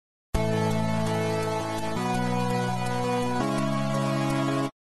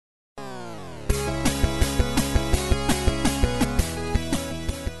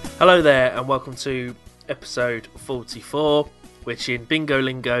Hello there, and welcome to episode 44, which in bingo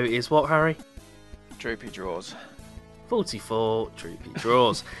lingo is what, Harry? Droopy draws. 44 droopy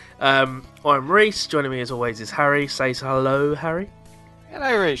draws. I'm Reese. Joining me as always is Harry. Say hello, Harry.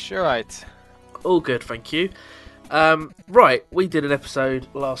 Hello, Reese. You're right. All good, thank you. Right, we did an episode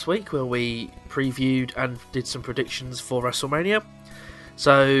last week where we previewed and did some predictions for WrestleMania.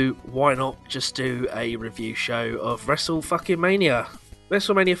 So why not just do a review show of WrestleMania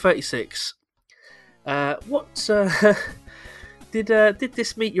 36? Did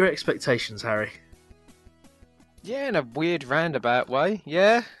this meet your expectations, Harry? Yeah, in a weird roundabout way.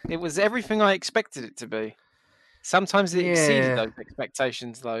 Yeah, it was everything I expected it to be. Sometimes it exceeded those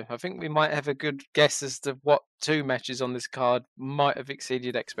expectations, though. I think we might have a good guess as to what two matches on this card might have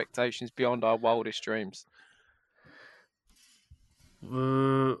exceeded expectations beyond our wildest dreams.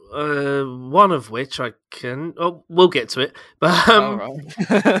 One of which I can. Oh, we'll get to it. But All right.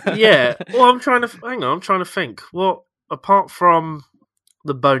 yeah. Well, I'm trying to think. What apart from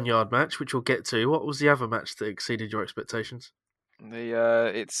the Boneyard match, which we'll get to, what was the other match that exceeded your expectations?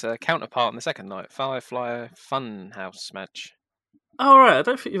 Its counterpart on the second night, Firefly Funhouse match. Oh, right. I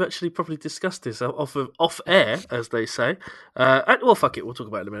don't think you've actually probably discussed this off air, as they say. Well, fuck it. We'll talk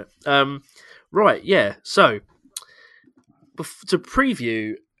about it in a minute. Right. Yeah. So to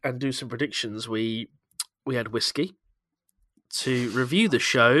preview and do some predictions, we had whiskey. To review the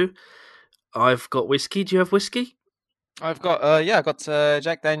show, I've got whiskey. Do you have whiskey? I've got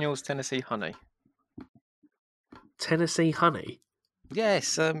Jack Daniel's Tennessee Honey. Tennessee Honey.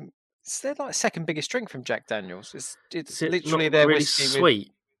 Yes, it's their second biggest drink from Jack Daniel's. It's Is literally not their really whiskey.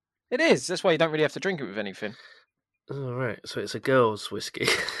 sweet. It is. That's why you don't really have to drink it with anything. Oh, right. So it's a girl's whiskey.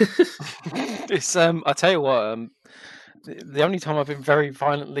 It's I tell you what, the only time I've been very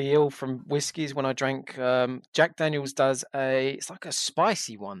violently ill from whiskey is when I drank Jack Daniel's does it's like a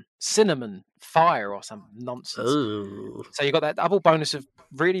spicy one, cinnamon fire or some nonsense. Oh. So you got that double bonus of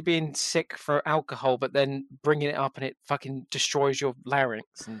really being sick for alcohol, but then bringing it up and it fucking destroys your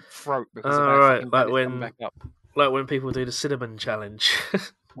larynx and throat because of how fucking bad it's coming back up. Like when people do the cinnamon challenge.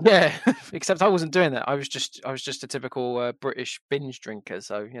 Yeah, except I wasn't doing that. I was just a typical British binge drinker,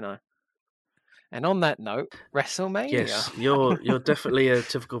 so you know. And on that note, WrestleMania. Yes, you're definitely a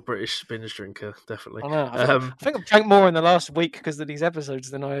typical British binge drinker, definitely. I know. I think I've drank more in the last week because of these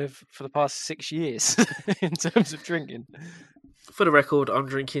episodes than I have for the past 6 years in terms of drinking. For the record, I'm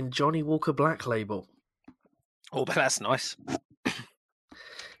drinking Johnny Walker Black Label. Oh, but that's nice.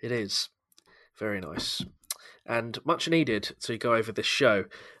 It is very nice and much needed to go over this show.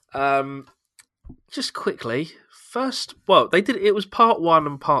 Just quickly, they did. It was part 1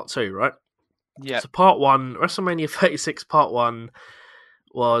 and part 2, right? Yeah. So part 1, WrestleMania 36 part 1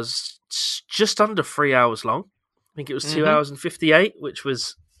 was just under 3 hours long. I think it was 2 hours and 58, which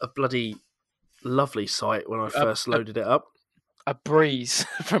was a bloody lovely sight when I first loaded it up. A breeze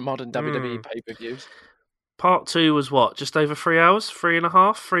from modern WWE pay-per-views. Part 2 was what? Just over 3 hours?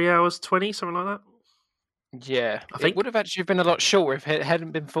 3.5? 3 hours 20? Something like that? Yeah. I think it would have actually been a lot shorter if it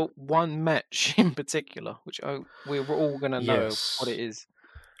hadn't been for one match in particular, which we were all going to know what it is.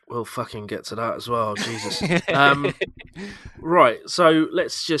 We'll fucking get to that as well, Jesus. Right, so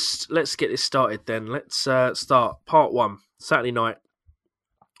let's get this started then. Let's start part 1, Saturday night,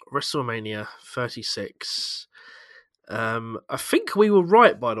 WrestleMania 36. I think we were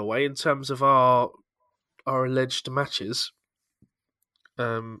right, by the way, in terms of our alleged matches.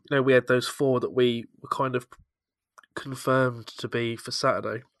 We had those 4 that we were kind of confirmed to be for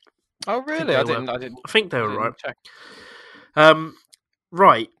Saturday. Oh, really? I didn't. I think they were right. Check.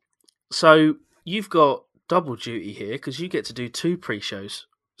 Right. So you've got double duty here because you get to do 2 pre-shows.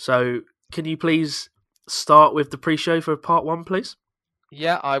 So can you please start with the pre-show for part 1, please?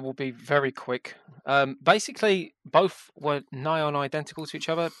 Yeah, I will be very quick. Basically, both were nigh on identical to each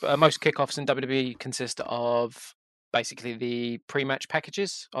other. Most kickoffs in WWE consist of basically the pre-match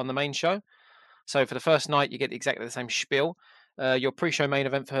packages on the main show. So for the first night, you get exactly the same spiel. Your pre-show main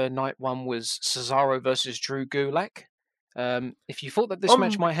event for night 1 was Cesaro versus Drew Gulak. If you thought that this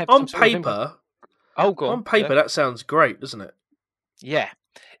match might have on some paper, on paper, that sounds great, doesn't it? Yeah.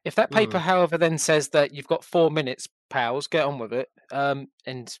 If that paper, however, then says that you've got 4 minutes, pals, get on with it.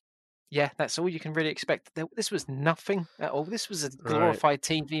 And yeah, that's all you can really expect. This was nothing at all. This was a glorified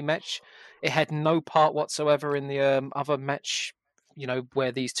TV match. It had no part whatsoever in the other match,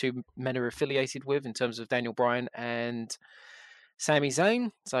 where these 2 men are affiliated with in terms of Daniel Bryan and Sami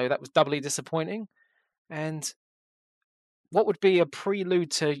Zayn. So that was doubly disappointing. And what would be a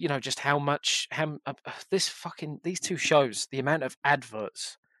prelude to, just how much these 2 shows, the amount of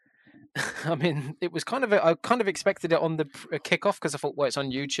adverts I mean, it was I kind of expected it on the kickoff because I thought, well, it's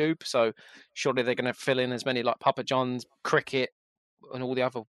on YouTube, so surely they're going to fill in as many like Papa John's, cricket, and all the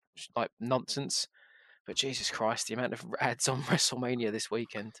other like nonsense. But Jesus Christ, the amount of ads on WrestleMania this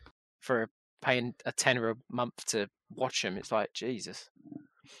weekend for paying a tenner a month to watch them, it's like Jesus.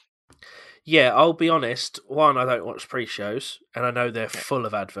 Yeah, I'll be honest. One, I don't watch pre-shows, and I know they're full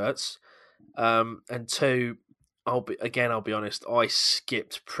of adverts. And two, I'll be honest. I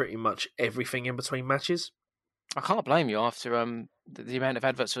skipped pretty much everything in between matches. I can't blame you after the amount of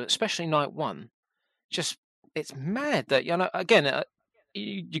adverts, especially night one. Just it's mad that again.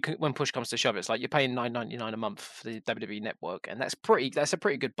 You can, when push comes to shove, it's like you're paying $9.99 a month for the WWE Network, and that's a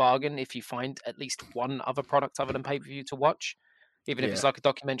pretty good bargain if you find at least one other product other than pay-per-view to watch, even if it's like a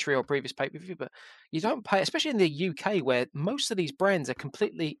documentary or a previous pay-per-view. But you don't pay, especially in the UK, where most of these brands are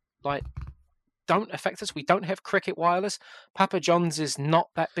completely like don't affect us. We don't have Cricket Wireless. Papa John's is not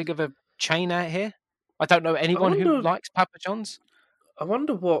that big of a chain out here. I don't know anyone who likes Papa John's. I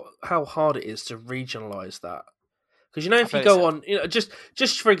wonder how hard it is to regionalize that. Because if you go on,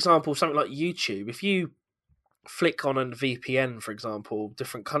 just for example, something like YouTube, if you flick on a VPN, for example,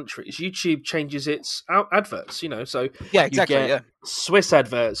 different countries, YouTube changes its adverts. So yeah, exactly. You get Swiss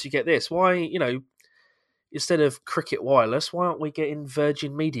adverts, you get this. Why, instead of Cricket Wireless, why aren't we getting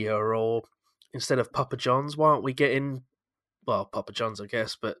Virgin Media? Or instead of Papa John's, why aren't we getting Papa John's? I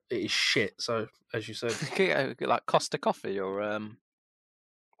guess, but it is shit. So as you said, like Costa Coffee or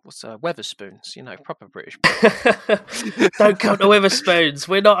what's Weatherspoons? Proper British. Don't come to Weatherspoons.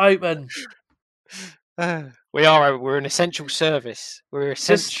 We're not open. We are. We're an essential service. We're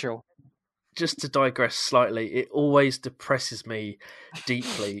essential. Just to digress slightly, it always depresses me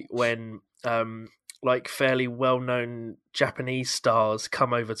deeply when like fairly well-known Japanese stars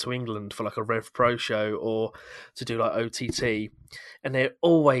come over to England for like a Rev Pro show or to do like OTT, and they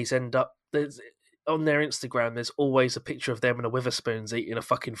always end up on their Instagram, there's always a picture of them and a Weatherspoons eating a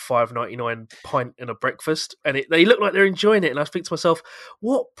fucking $5.99 pint and a breakfast, and they look like they're enjoying it. And I think to myself,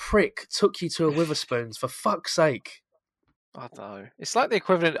 what prick took you to a Weatherspoons, for fuck's sake? I don't know. It's like the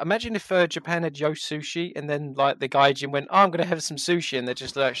equivalent. Imagine if Japan had Yo Sushi, and then like the gaijin went, "Oh, I'm going to have some sushi," and they're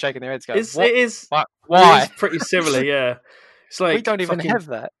just like shaking their heads, going, "What? It is. Like, why?" It is pretty similar, yeah. It's like we don't even have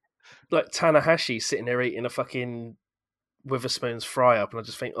that. Like Tanahashi sitting there eating a fucking Witherspoon's fry up, and I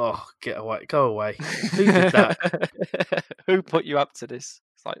just think, oh, get away, go away. Who did that? Who put you up to this?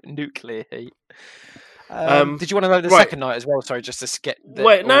 It's like nuclear heat. Did you want to know the second night as well? Sorry, just to get.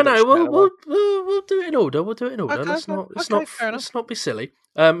 Wait, no, we'll do it in order. We'll do it in order. Okay, let's not be silly.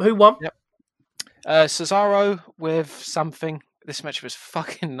 Who won? Yep. Cesaro with something. This match was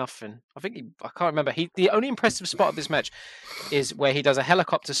fucking nothing. I can't remember. The only impressive spot of this match is where he does a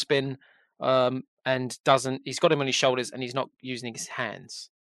helicopter spin, and he's got him on his shoulders and he's not using his hands.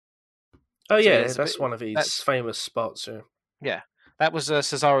 Oh yeah, that's one of his famous spots. Yeah, that was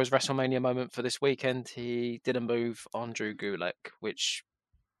Cesaro's WrestleMania moment for this weekend. He did a move on Drew Gulak, which,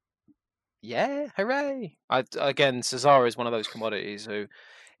 yeah, hooray! Again, Cesaro is one of those commodities who,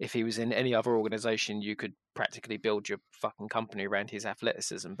 if he was in any other organization, you could practically build your fucking company around his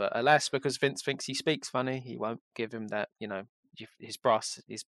athleticism. But alas, because Vince thinks he speaks funny, he won't give him that. His brass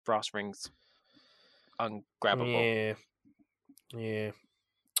rings ungrabbable. Yeah.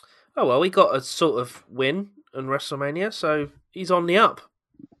 Oh well, he got a sort of win in WrestleMania, so he's on the up.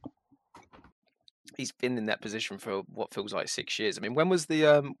 He's been in that position for what feels like 6 years. I mean, when was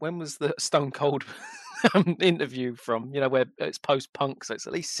the Stone Cold interview from? Where it's post Punk, so it's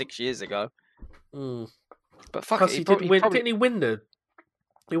at least 6 years ago. But fuck it, didn't he win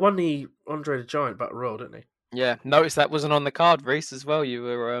he won the Andre the Giant Battle Royal, didn't he? Yeah, notice that wasn't on the card, Reese, as well. You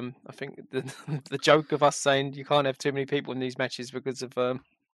were, I think, the joke of us saying you can't have too many people in these matches because of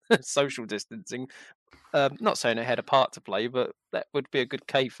social distancing. Not saying it had a part to play, but that would be a good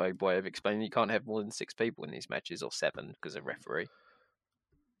kayfabe way of explaining you can't have more than 6 people in these matches, or 7 because of referee.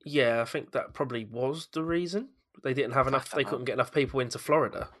 Yeah, I think that probably was the reason. They didn't have enough. They couldn't get enough people into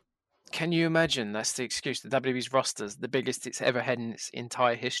Florida. Can you imagine? That's the excuse. The WWE's roster's the biggest it's ever had in its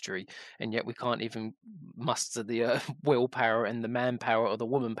entire history, and yet we can't even muster the willpower and the manpower or the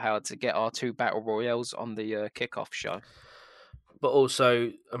woman power to get our 2 battle royales on the kickoff show. But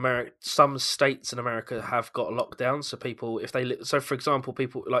also, some states in America have got lockdowns, so people, for example,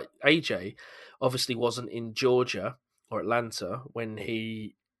 people like AJ, obviously wasn't in Georgia or Atlanta when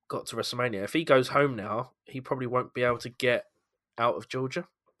he got to WrestleMania. If he goes home now, he probably won't be able to get out of Georgia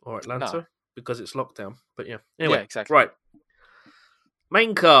or Atlanta because it's lockdown. But yeah, anyway, yeah, exactly. Right.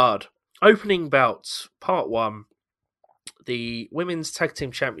 Main card, opening bouts, part 1, the Women's Tag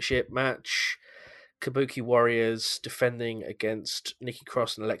Team Championship match. Kabuki Warriors defending against Nikki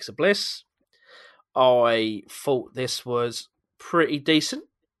Cross and Alexa Bliss. I thought this was pretty decent,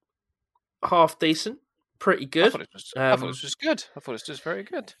 half decent, pretty good. I thought this was good. I thought this was very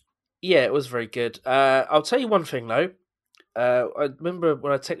good. Yeah, it was very good. I'll tell you one thing though. I remember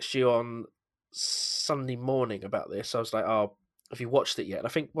when I texted you on Sunday morning about this. I was like, "Oh, have you watched it yet?" And I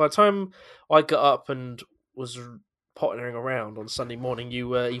think by the time I got up and was pottering around on Sunday morning,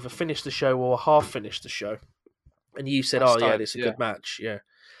 you either finished the show or half finished the show, and you said, "Oh yeah, this is a good match." Yeah.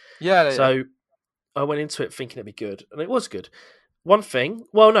 So I went into it thinking it'd be good, and it was good. One thing,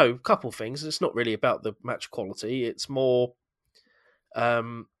 well, no, couple things. It's not really about the match quality. It's more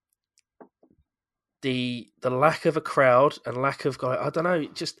the lack of a crowd and lack of I don't know.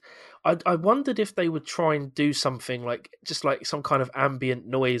 Just I wondered if they would try and do something like just like some kind of ambient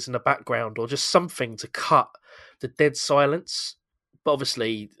noise in the background or just something to cut the dead silence. But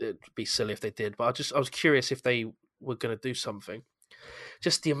obviously, it'd be silly if they did. But I was curious if they were going to do something.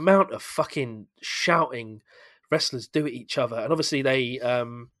 Just the amount of fucking shouting wrestlers do at each other, and obviously they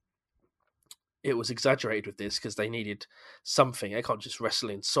it was exaggerated with this because they needed something. They can't just wrestle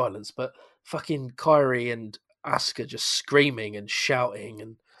in silence, but fucking Kyrie and Asuka just screaming and shouting,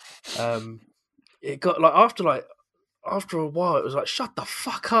 and it got after a while, it was like, shut the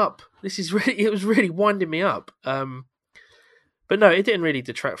fuck up. It was really winding me up. But no, it didn't really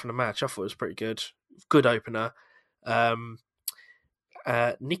detract from the match. I thought it was pretty good. Good opener.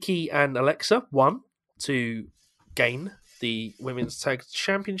 Nikki and Alexa won to gain the Women's Tag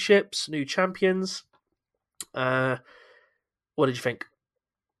Championships, new champions. What did you think?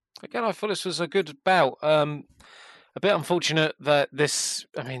 Again, I thought this was a good bout. A bit unfortunate that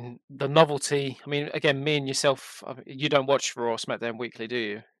the novelty. I mean, again, me and yourself, you don't watch Raw or SmackDown weekly, do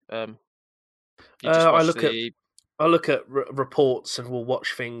you? You just watch I look at reports and will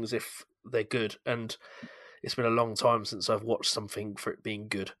watch things if they're good, and it's been a long time since I've watched something for it being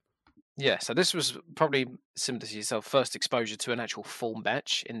good. Yeah, so this was probably similar to yourself, first exposure to an actual full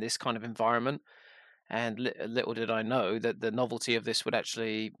match in this kind of environment. And little did I know that the novelty of this would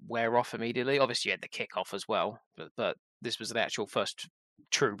actually wear off immediately. Obviously, you had the kickoff as well, but this was the actual first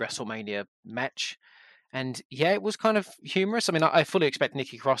true WrestleMania match. And yeah, it was kind of humorous. I mean, I fully expect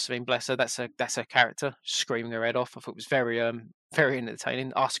Nikki Cross. I mean, bless her, that's her character, screaming her head off. I thought it was very very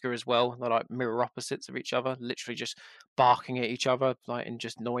entertaining. Asuka as well. They're like mirror opposites of each other, literally just barking at each other, like in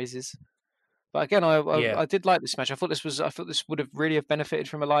just noises. But again, I did like this match. I thought this would have really have benefited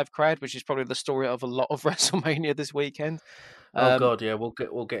from a live crowd, which is probably the story of a lot of WrestleMania this weekend. Oh god, yeah, we'll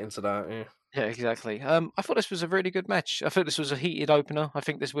get into that. Yeah. Yeah, exactly. I thought this was a really good match. I thought this was a heated opener. I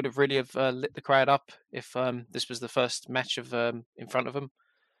think this would have really have lit the crowd up if this was the first match of in front of them.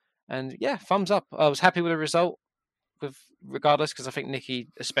 And yeah, thumbs up. I was happy with the result, regardless, because I think Nikki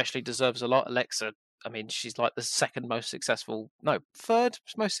especially deserves a lot. Alexa, I mean, she's like the third most successful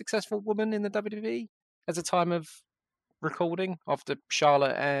woman in the WWE at the time of recording, after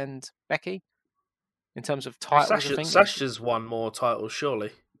Charlotte and Becky, in terms of titles. I think Sasha's won more titles,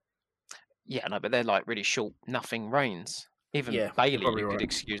 surely. Yeah, no, but they're like really short, nothing reigns. Even Bayley, you could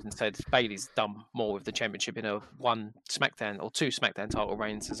excuse and said Bayley's done more with the championship in a one SmackDown or two SmackDown title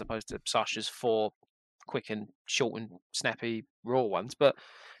reigns as opposed to Sasha's 4 quick and short and snappy Raw ones. But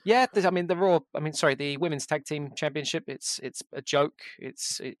yeah, the Women's Tag Team Championship, it's a joke.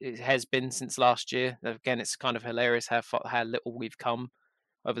 It has been since last year. Again, it's kind of hilarious how little we've come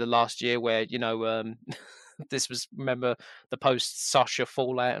over the last year, where this was, remember, the post Sasha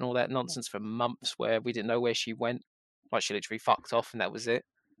fallout and all that nonsense for months where we didn't know where she went. Like, she literally fucked off and that was it.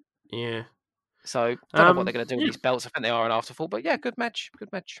 Yeah. So, don't know what they're going to do with these belts. I think they are an afterthought, but yeah, good match.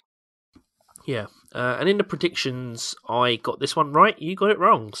 Yeah. And in the predictions, I got this one right. You got it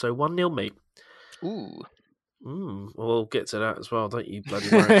wrong. So 1-0 me. Ooh. We'll get to that as well, don't you bloody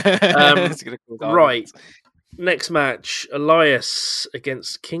worry. Right. Next match, Elias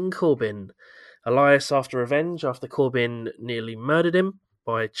against King Corbin. Elias after revenge, after Corbin nearly murdered him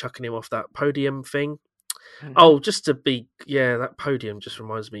by chucking him off that podium thing. Mm-hmm. Oh, that podium just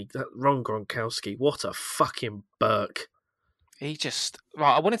reminds me, that Ron Gronkowski, what a fucking Burke.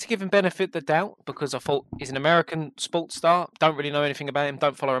 I wanted to give him benefit of the doubt because I thought he's an American sports star. Don't really know anything about him.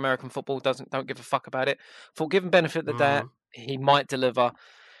 Don't follow American football. Don't give a fuck about it. Thought give him benefit of the doubt. He might deliver.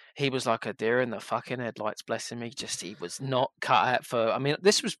 He was like a deer in the fucking headlights, bless him. He was not cut out for. I mean,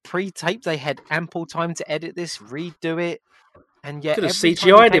 this was pre-taped. They had ample time to edit this, redo it, and yet could have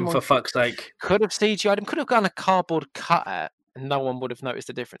CGI'd him for fuck's sake. Could have CGI'd him. Could have done a cardboard cutout and no one would have noticed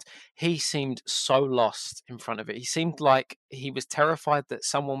the difference. He seemed so lost in front of it. He seemed like he was terrified that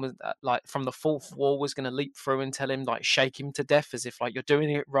someone was like from the fourth wall was going to leap through and tell him, like, shake him to death, as if like you're doing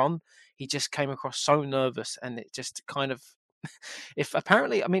it wrong. He just came across so nervous, and it just kind of. If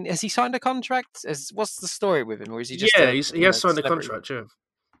apparently, I mean, has he signed a contract? What's the story with him, or is he just he has signed a contract? Yeah.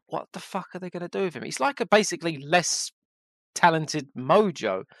 What the fuck are they going to do with him? He's like a basically less talented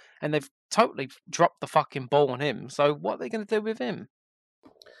Mojo, and they've totally dropped the fucking ball on him. So what are they going to do with him?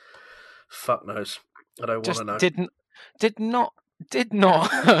 Fuck knows. I don't want to know. Did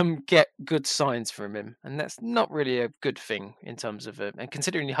not get good signs from him, and that's not really a good thing in terms of and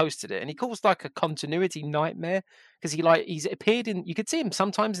considering he hosted it, and he caused like a continuity nightmare because he's appeared in. You could see him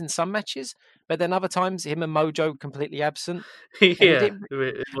sometimes in some matches, but then other times him and Mojo completely absent. Yeah,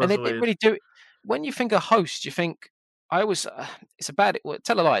 and they didn't really do it. When you think a host, you think. I always, it's a bad. Well,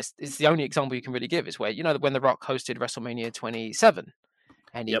 Tell a Lie is the only example you can really give. Is where when The Rock hosted WrestleMania 27,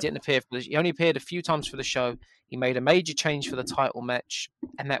 and he didn't appear. He only appeared a few times for the show. He made a major change for the title match,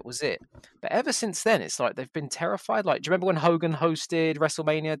 and that was it. But ever since then, it's like they've been terrified. Like, do you remember when Hogan hosted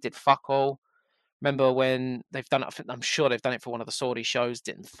WrestleMania? Did fuck all. Remember when they've done it? I'm sure they've done it for one of the Saudi shows.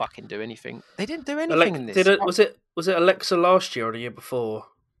 Didn't fucking do anything. They didn't do anything in this. Was it Alexa last year or the year before?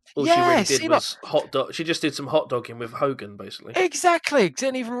 All she really did was hot dog. She just did some hot dogging with Hogan, basically. Exactly.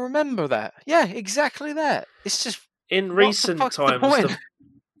 Didn't even remember that. Yeah, exactly that. It's just in recent times,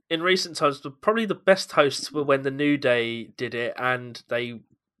 probably the best hosts were when the New Day did it, and they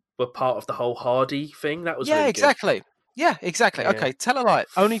were part of the whole Hardy thing. That was really exactly. Good. Yeah, exactly. Yeah. Okay, Tell a Lie.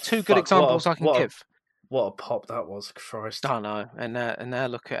 Only two good examples I can give. What a pop that was, Christ! I know, and now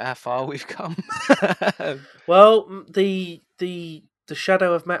look at how far we've come. Well, the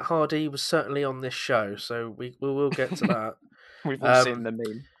shadow of Matt Hardy was certainly on this show, so we will get to that. We've all seen the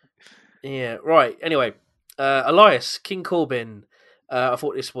meme. Yeah, right. Anyway, Elias, King Corbin. I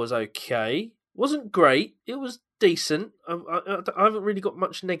thought this was okay. Wasn't great. It was decent. I haven't really got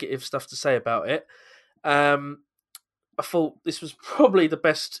much negative stuff to say about it. I thought this was probably the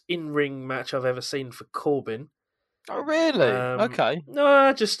best in-ring match I've ever seen for Corbin. Oh, really? Okay. No,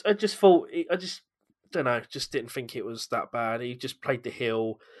 I just thought don't know, just didn't think it was that bad. He just played the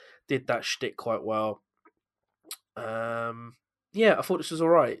heel, did that shtick quite well. Yeah, I thought this was all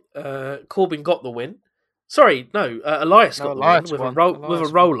right. Corbin got the win. Sorry, no, Elias got the win with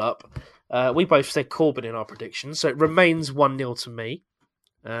a roll up. We both said Corbin in our predictions, so it remains 1-0 to me.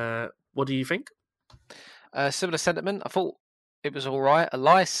 What do you think? Similar sentiment. I thought it was all right.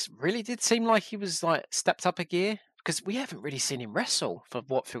 Elias really did seem like he was like stepped up a gear because we haven't really seen him wrestle for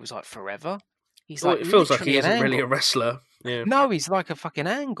what feels like forever. He's like, it feels like he isn't really a wrestler. Yeah. No, he's like a fucking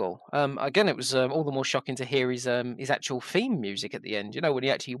angle. Again, it was all the more shocking to hear his actual theme music at the end. You know, when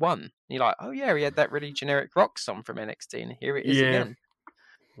he actually won, and you're like, oh yeah, he had that really generic rock song from NXT, and here it is again.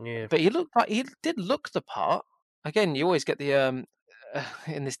 Yeah. But he did look the part. Again, you always get the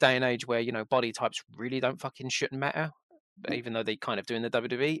in this day and age where body types really shouldn't matter, but even though they kind of do in the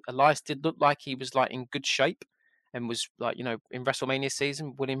WWE, Elias did look like he was like in good shape and was like in WrestleMania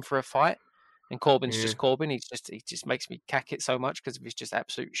season willing for a fight. And Corbin's just Corbin. He just makes me cack it so much because of his just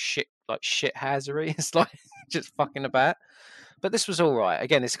absolute shit hazardry. It's like just fucking about. But this was all right.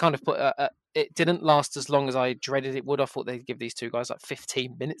 Again, it's kind of it didn't last as long as I dreaded it would. I thought they'd give these two guys like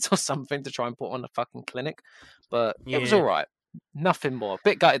 15 minutes or something to try and put on a fucking clinic. But it was all right. Nothing more.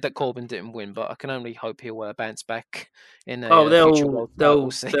 Bit gutted that Corbin didn't win, but I can only hope he'll bounce back in a future world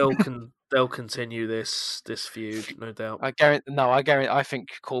title. They'll continue this feud, no doubt. I guarantee. I think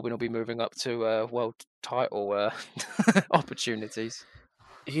Corbin will be moving up to world title opportunities.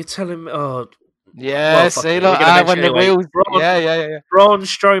 You tell him. Oh, yeah. See, look, when the wheels. Yeah. Braun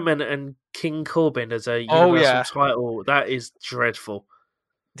Strowman and King Corbin as a universal title. That is dreadful.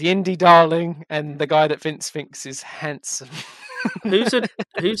 The indie darling and the guy that Vince thinks is handsome. Who's an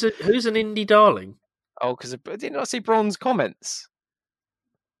indie darling? Oh, because did you not see Braun's comments?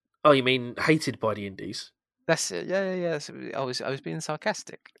 Oh, you mean hated by the indies? That's it. Yeah. So I was being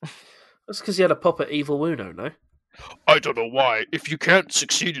sarcastic. That's because he had a pop at Evil Uno, no? I don't know why. If you can't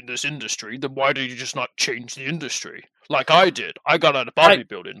succeed in this industry, then why do you just not change the industry? Like I did. I got out of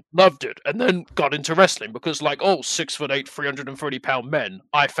bodybuilding, loved it, and then got into wrestling because, like all 6'8", 330-pound men,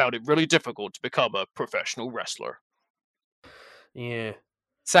 I found it really difficult to become a professional wrestler. Yeah.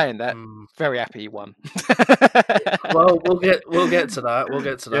 Saying that, very happy you won. Well, we'll get to that.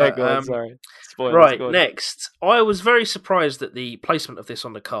 Yeah, go on, sorry. Spoilers, right, next. I was very surprised at the placement of this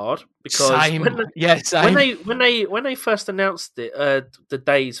on the card because same. When they first announced it, the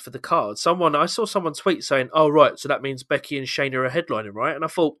days for the card, I saw someone tweet saying, "Oh right, so that means Becky and Shayna are headlining, right?" And I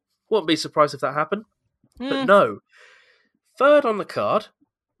thought, wouldn't be surprised if that happened, but no. Third on the card,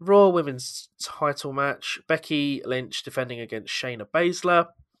 Raw Women's title match. Becky Lynch defending against Shayna Baszler.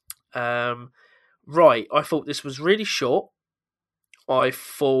 Right, I thought this was really short. I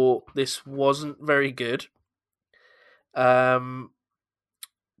thought this wasn't very good.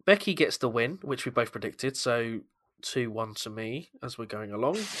 Becky gets the win, which we both predicted, so 2-1 to me as we're going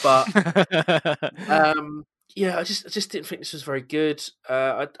along. But yeah, I just didn't think this was very good.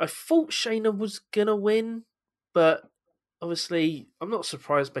 I thought Shayna was gonna win, but obviously I'm not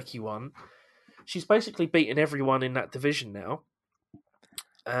surprised Becky won. She's basically beaten everyone in that division now.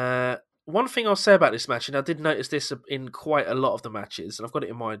 One thing I'll say about this match, and I did notice this in quite a lot of the matches, and I've got it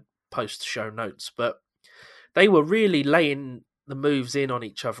in my post-show notes, but they were really laying the moves in on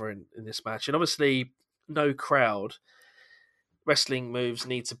each other in this match. And obviously, no crowd, wrestling moves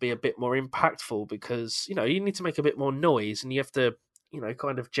need to be a bit more impactful because, you need to make a bit more noise and you have to,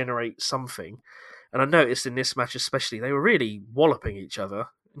 kind of generate something. And I noticed in this match especially, they were really walloping each other,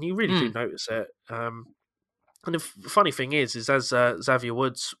 and you really do notice it. And the funny thing is as Xavier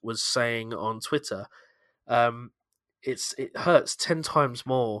Woods was saying on Twitter, it hurts 10 times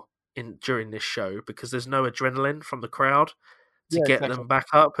more during this show because there's no adrenaline from the crowd to get them back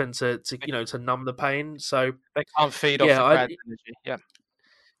up and to numb the pain. So they can't feed off the crowd energy.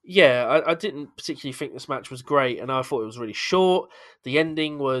 Yeah, I didn't particularly think this match was great, and I thought it was really short. The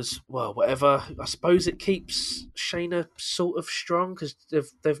ending was, well, whatever. I suppose it keeps Shayna sort of strong because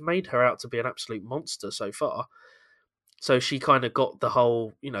they've made her out to be an absolute monster so far. So she kind of got the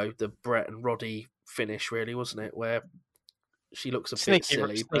whole, the Brett and Roddy finish, really, wasn't it? Where she looks a bit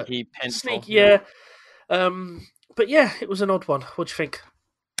silly, sneaky, yeah. But yeah, it was an odd one. What do you think?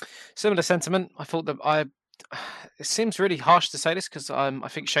 Similar sentiment. I thought that it seems really harsh to say this because I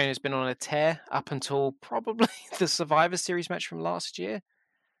think Shayna's been on a tear up until probably the Survivor Series match from last year.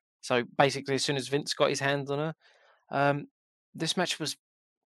 So basically, as soon as Vince got his hands on her, this match was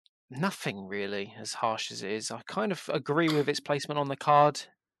nothing really, as harsh as it is. I kind of agree with its placement on the card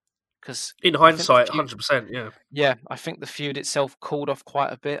because, in hindsight, 100%, yeah. Yeah, I think the feud itself cooled off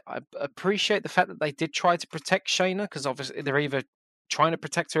quite a bit. I appreciate the fact that they did try to protect Shayna because obviously they're either trying to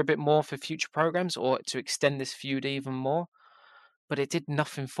protect her a bit more for future programs or to extend this feud even more. But it did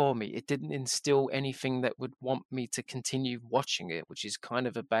nothing for me. It didn't instill anything that would want me to continue watching it, which is kind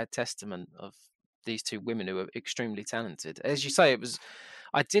of a bad testament of these two women who are extremely talented. As you say,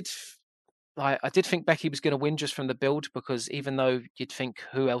 I did think Becky was going to win just from the build because even though you'd think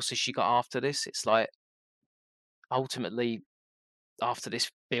who else has she got after this, it's like ultimately after this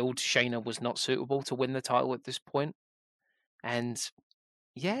build, Shayna was not suitable to win the title at this point. And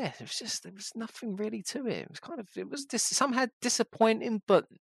yeah, there was nothing really to it. It was somehow disappointing, but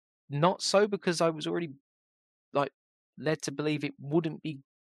not so because I was already led to believe it wouldn't be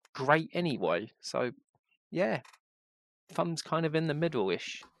great anyway. So yeah, thumbs kind of in the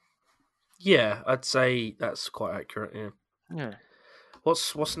middle-ish. Yeah, I'd say that's quite accurate. Yeah. Yeah.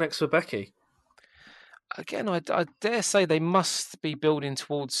 What's next for Becky? Again, I dare say they must be building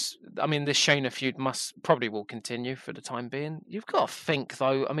towards. I mean, this Shayna feud probably will continue for the time being. You've got to think,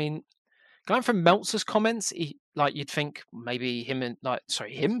 though. I mean, going from Meltzer's comments, you'd think maybe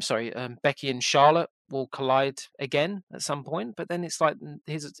Becky and Charlotte will collide again at some point. But then it's like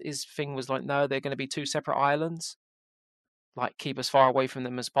his thing was like, no, they're going to be two separate islands. Like, keep as far away from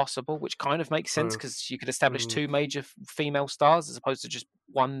them as possible, which kind of makes sense because you could establish two major female stars as opposed to just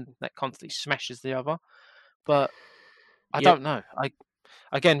one that constantly smashes the other. But I don't know.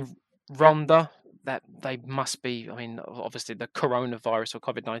 Ronda, that they must be. I mean, obviously the coronavirus or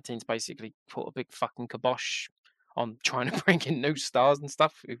COVID-19's basically put a big fucking kibosh on trying to bring in new stars and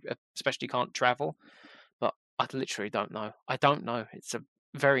stuff, who especially can't travel. But I literally don't know. I don't know. It's a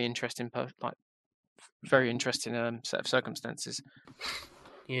very interesting set of circumstances.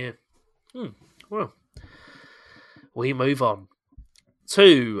 Yeah. Well, we move on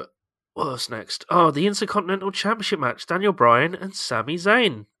to what's next? Oh, the Intercontinental Championship match: Daniel Bryan and Sami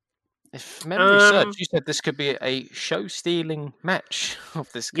Zayn. If memory serves, you said this could be a show-stealing match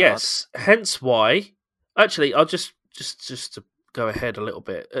of this card. Yes, hence why. Actually, I'll just to go ahead a little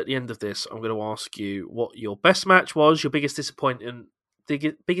bit. At the end of this, I'm going to ask you what your best match was, your biggest disappointment,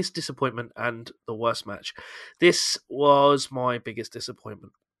 and the worst match. This was my biggest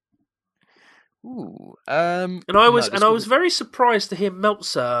disappointment. Ooh, and I was very surprised to hear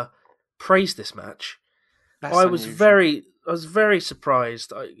Meltzer praise this match. I was very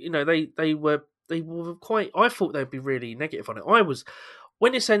surprised. They were quite. I thought they'd be really negative on it.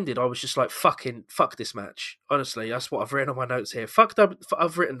 When this ended, I was just like, fuck this match. Honestly, that's what I've written on my notes here.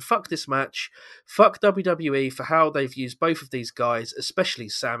 I've written, fuck this match. Fuck WWE for how they've used both of these guys, especially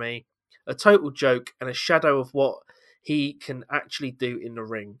Sami. A total joke and a shadow of what he can actually do in the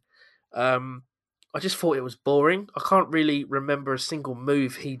ring. I just thought it was boring. I can't really remember a single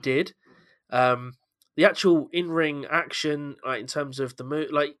move he did. The actual in-ring action, in terms of the move,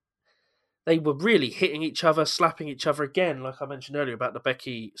 they were really hitting each other, slapping each other again, like I mentioned earlier about the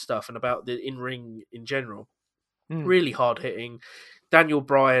Becky stuff and about the in-ring in general. Really hard hitting. Daniel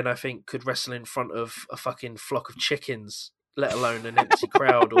Bryan, I think, could wrestle in front of a fucking flock of chickens, let alone an empty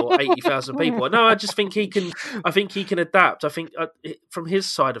crowd or 80,000 people. No, I just think he can. I think he can adapt. I think from his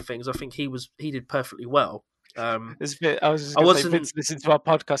side of things, I think he did perfectly well. I was just going to say, Vince listened to our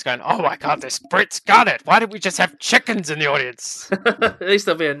podcast going, "Oh my god, this Brit's got it. Why did we just have chickens in the audience? At least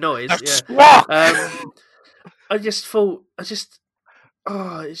there'll be a noise." Yeah. I just thought, it's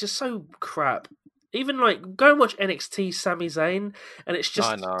just so crap. Even go and watch NXT Sami Zayn, and it's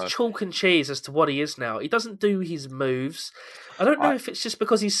just chalk and cheese as to what he is now. He doesn't do his moves. I don't know if it's just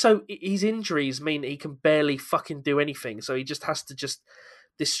because his injuries mean he can barely fucking do anything, so he just has to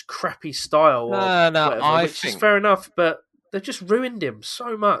this crappy style which is fair enough, but they've just ruined him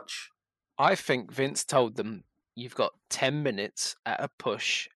so much. I think Vince told them, you've got 10 minutes at a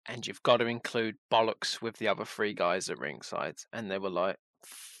push, and you've got to include bollocks with the other 3 guys at ringside, and they were like,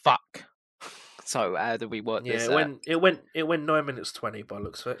 fuck. So how do we work this out? It went 9 minutes 20 by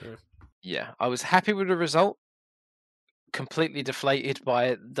looks of it. Yeah, I was happy with the result. Completely deflated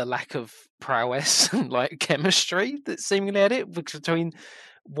by the lack of prowess and chemistry that seemingly had it between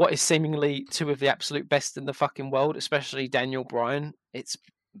what is seemingly 2 of the absolute best in the fucking world, especially Daniel Bryan. It's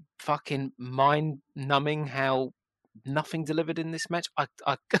fucking mind-numbing how nothing delivered in this match.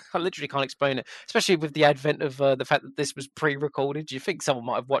 I literally can't explain it, especially with the advent of the fact that this was pre-recorded. Do you think someone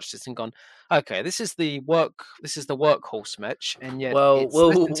might have watched this and gone, okay, this is the workhorse match, and yet it's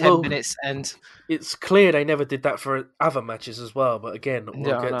less than 10 minutes, and it's clear they never did that for other matches as well, but again,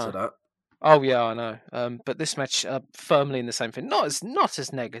 we'll get to that. Oh yeah, I know. But this match firmly in the same thing. Not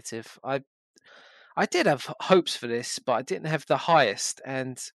as negative. I did have hopes for this, but I didn't have the highest,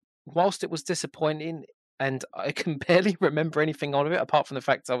 and whilst it was disappointing, and I can barely remember anything on it apart from the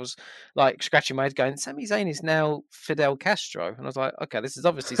fact I was scratching my head going, Sami Zayn is now Fidel Castro. And I was like, okay, this is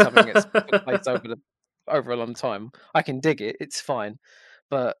obviously something that's took place over a long time. I can dig it. It's fine.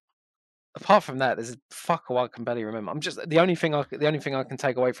 But apart from that, there's fuck all I can barely remember. The only thing I can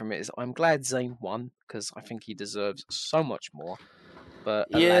take away from it is I'm glad Zayn won, because I think he deserves so much more. But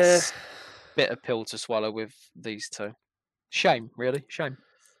alas, bitter pill to swallow with these 2. Shame, really. Shame.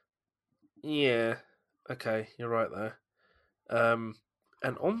 Yeah. Okay, you're right there.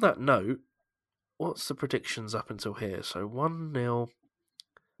 And on that note, what's the predictions up until here? So 1-0,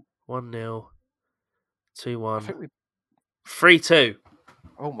 1-0, 2-1, 3-2.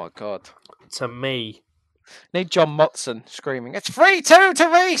 Oh my god. To me. Need John Motson screaming, it's 3-2 to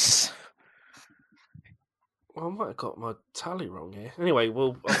Reese! Well, I might have got my tally wrong here. Anyway,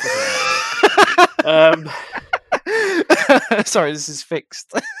 sorry, this is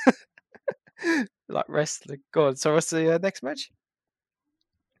fixed. Like wrestling. Go on. So what's the next match?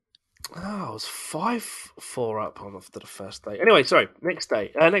 I was 5-4 up after the first day. Anyway, sorry. Next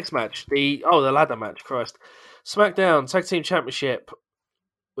day. Next match. The ladder match. Christ. SmackDown Tag Team Championship,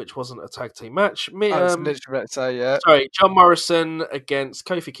 which wasn't a tag team match. I was literally about to say, yeah. Sorry, John Morrison against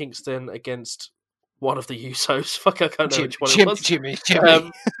Kofi Kingston against one of the Usos. Fuck, I can't know which one it was. Jimmy.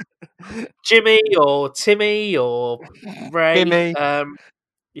 Jimmy or Timmy or Ray. Jimmy.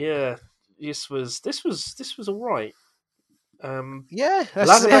 Yeah. This was all right. Yeah,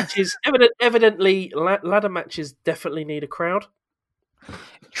 ladder matches. Evidently, ladder matches definitely need a crowd.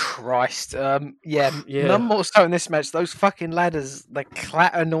 Christ, none more so in this match. Those fucking ladders, the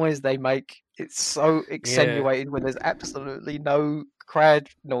clatter noise they make, it's so extenuated when there's absolutely no crowd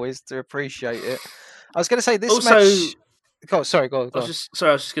noise to appreciate it. I was going to say this match. Go on. I was just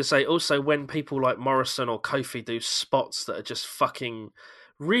going to say also when people like Morrison or Kofi do spots that are just fucking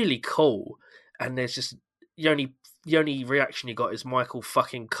really cool, and there's just the only reaction you got is Michael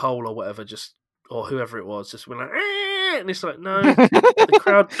fucking Cole or whatever, or whoever it was, just went like, and it's like, no, the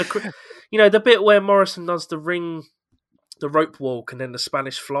crowd, the bit where Morrison does the rope walk and then the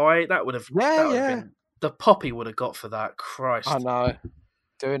Spanish fly, that would have been, the poppy would have got for that. Christ, I know.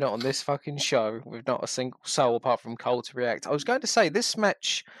 Doing it on this fucking show with not a single soul apart from Cole to react. I was going to say this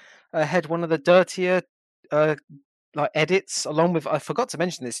match had one of the dirtier edits, along with, I forgot to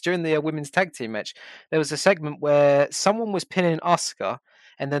mention this, during the women's tag team match, there was a segment where someone was pinning Asuka,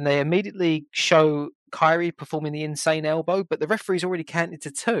 and then they immediately show Kairi performing the insane elbow, but the referee's already counted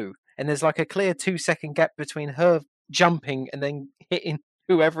to 2, and there's a clear 2-second gap between her jumping and then hitting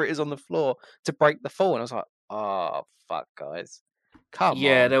whoever it is on the floor to break the fall, and I was like, oh, fuck, guys. Come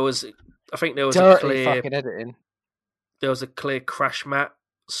on. There was, I think there was dirty a clear fucking editing. there was a clear crash mat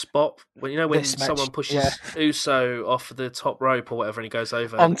spot when when someone pushes Uso off the top rope or whatever and he goes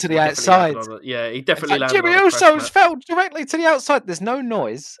over onto the outside. He definitely landed Jimmy on a crash Uso's mat. fell directly to the outside. There's no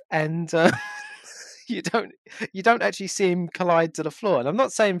noise, and you don't actually see him collide to the floor. And I'm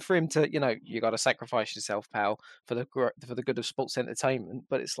not saying for him to, you got to sacrifice yourself, pal, for the good of sports entertainment.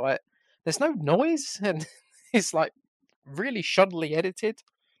 But it's like there's no noise, and it's like really shoddily edited.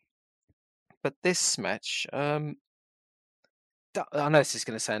 But this match, I know this is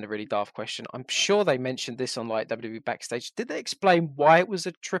going to sound a really daft question. I'm sure they mentioned this on like WWE Backstage. Did they explain why it was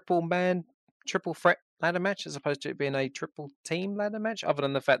a triple threat ladder match as opposed to it being a triple team ladder match? Other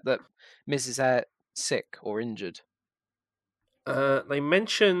than the fact that Miz is sick or injured. They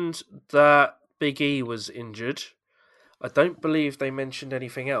mentioned that Big E was injured. I don't believe they mentioned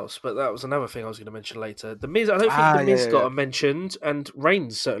anything else, but that was another thing I was going to mention later. The Miz, I don't think the Miz got mentioned, and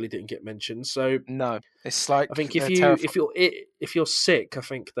Reigns certainly didn't get mentioned. So no, it's like I think if you're sick, I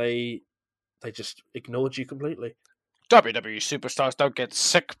think they just ignored you completely. WWE superstars don't get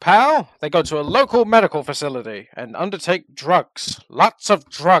sick, pal. They go to a local medical facility and undertake drugs. Lots of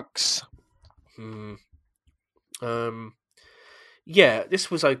drugs. Yeah, this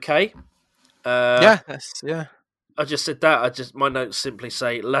was okay. Yeah. I just said that. My notes simply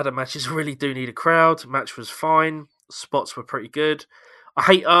say ladder matches really do need a crowd. Match was fine. Spots were pretty good.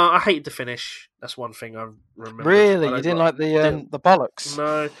 I hated the finish. That's one thing I remember. Really, you didn't like the bollocks?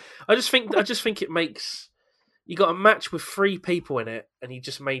 No, I just think it makes. You got a match with 3 people in it, and you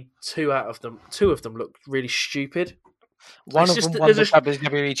just made 2 of them look really stupid. One of them won the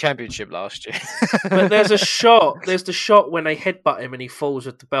WWE Championship last year. But there's the shot when they headbutt him and he falls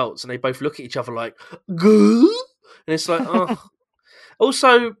with the belts, and they both look at each other like, "Goo?" And it's like, oh.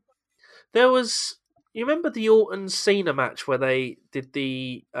 Also, there was. You remember the Orton Cena match where they did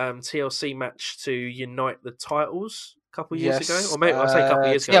the TLC match to unite the titles a couple of years ago, or maybe I say a couple of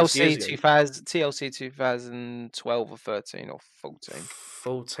years ago. TLC 2012 or 13 or 14.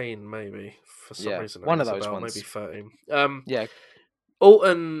 14 maybe. For some reason, one of those ones. Maybe 13. Yeah.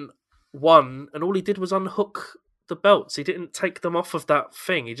 Orton won, and all he did was unhook the belts. He didn't take them off of that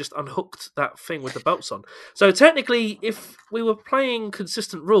thing. He just unhooked that thing with the belts on. So technically, if we were playing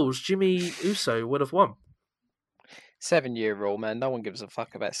consistent rules, Jimmy Uso would have won. 7-year rule, man. No one gives a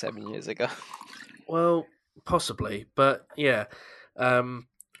fuck about 7 years ago. Well, possibly, but yeah.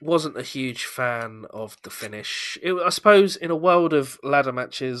 Wasn't a huge fan of the finish. I suppose in a world of ladder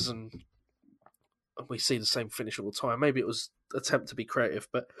matches and we see the same finish all the time, maybe it was an attempt to be creative,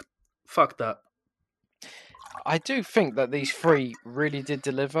 but fuck that. I do think that these 3 really did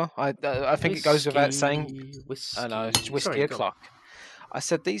deliver. I think it goes without saying. I know, it's whiskey o'clock. I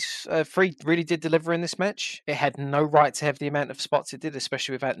said these 3 really did deliver in this match. It had no right to have the amount of spots it did,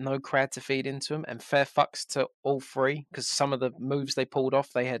 especially without no crowd to feed into them. And fair fucks to all 3, because some of the moves they pulled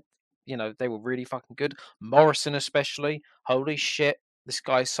off, they had, they were really fucking good. Morrison especially. Holy shit. This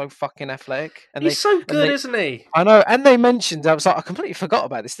guy's so fucking athletic. And he's so good, isn't he? I know. And they mentioned, I was like, I completely forgot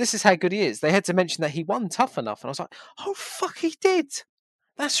about this. This is how good he is. They had to mention that he won Tough Enough. And I was like, oh, fuck, he did.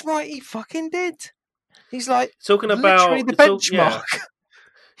 That's right, he fucking did. He's like, talking about the benchmark.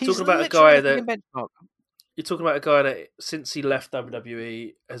 Talking about a guy that you're talking about a guy that since he left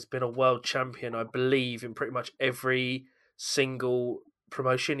WWE has been a world champion, I believe, in pretty much every single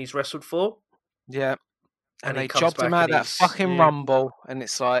promotion he's wrestled for. Yeah. And they jobbed him out of that fucking Rumble, and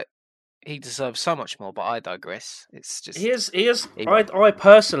it's like he deserves so much more. But I digress. It's just he is. I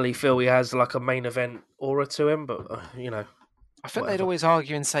personally feel he has like a main event aura to him, but I think they'd always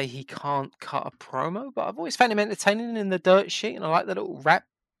argue and say he can't cut a promo, but I've always found him entertaining in the dirt sheet, and I like the little rap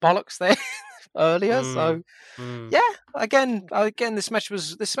bollocks there earlier. Yeah, again, this match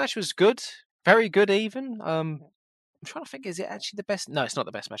was good, very good even. I'm trying to think, is it actually the best? No, it's not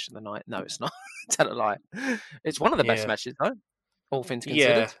the best match of the night. No, it's not. Tell a lie. It's one of the best matches, though, all things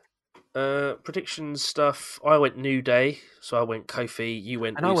considered. Yeah. Predictions stuff. I went New Day, so I went Kofi. You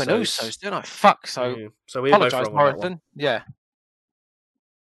went and Usos. I went Usos, didn't I? Fuck. So we apologise, Morrison. Yeah.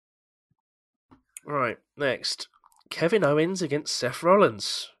 Right. Next, Kevin Owens against Seth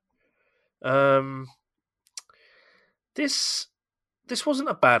Rollins. This wasn't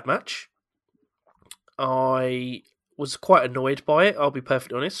a bad match. I was quite annoyed by it. I'll be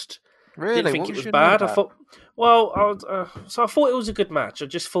perfectly honest. Really? Didn't think it was bad. I thought. Well, so I thought it was a good match. I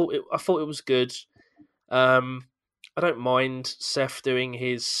thought it was good. I don't mind Seth doing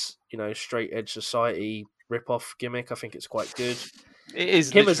his straight edge society rip-off gimmick. I think it's quite good. It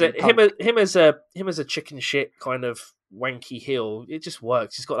is him as a chicken shit kind of wanky heel. It just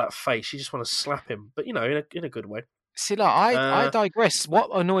works. He's got that face. You just want to slap him, but in a good way. See, like, I Uh, digress. What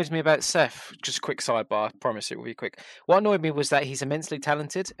annoys me about Seth, just a quick sidebar, I promise it will be quick. What annoyed me was that he's immensely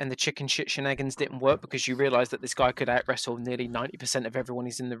talented and the chicken shit shenanigans didn't work because you realise that this guy could out wrestle nearly 90% of everyone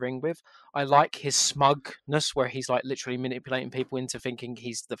he's in the ring with. I like his smugness where he's like literally manipulating people into thinking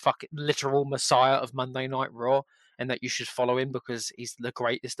he's the fucking literal messiah of Monday Night Raw and that you should follow him because he's the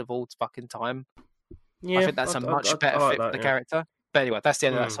greatest of all fucking time. I yeah, think that's a much I better like fit for that. the Yeah. character. But anyway, that's the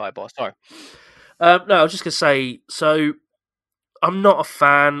end of that Mm. sidebar. Sorry. No, I was just gonna say. So I'm not a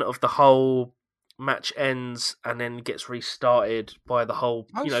fan of the whole match ends and then gets restarted by the whole.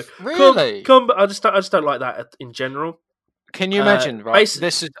 Oh, Come, really? come. I just don't like that in general. Can you imagine, right? Basically,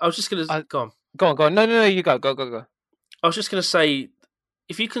 This is I was just gonna go on. go on. No, you go. I was just gonna say,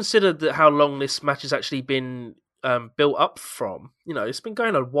 if you consider that how long this match has actually been built up from, it's been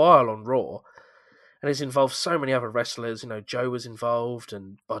going a while on Raw, and it's involved so many other wrestlers. Joe was involved,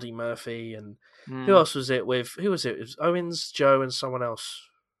 and Buddy Murphy, and who else was it with? Who was it? It was Owens, Joe, and someone else.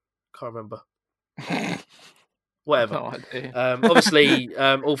 Can't remember. Whatever. No idea. Obviously,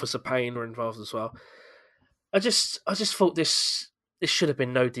 Authors of Pain were involved as well. I just thought this should have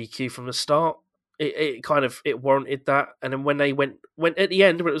been no DQ from the start. It kind of warranted that, and then when they went at the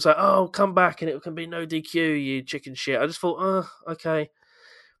end, when it was like, oh, come back and it can be no DQ, you chicken shit. I just thought, oh, okay.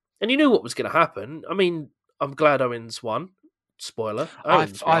 And you knew what was going to happen. I mean, I'm glad Owens won. Spoiler: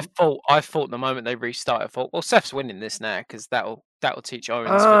 Owens won. I thought the moment they restarted, I thought, well, Seth's winning this now because that'll teach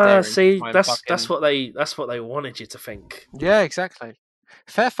Owens for daring. See, that's what they wanted you to think. Yeah, exactly.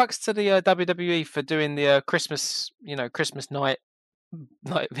 Fair fucks to the WWE for doing the Christmas night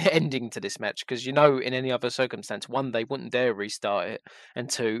ending to this match because in any other circumstance, one, they wouldn't dare restart it, and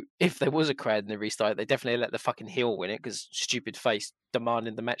two, if there was a crowd and they restart it, they definitely let the fucking heel win it because stupid face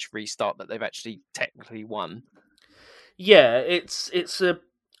demanding the match restart that they've actually technically won. Yeah, it's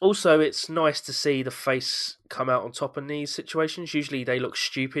also it's nice to see the face come out on top in these situations. Usually they look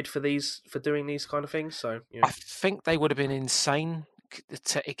stupid for doing these kind of things. So yeah. I think they would have been insane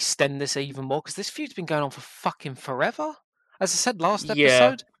to extend this even more because this feud's been going on for fucking forever. As I said last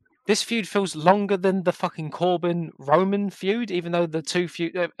episode, this feud feels longer than the fucking Corbin-Roman feud, even though the two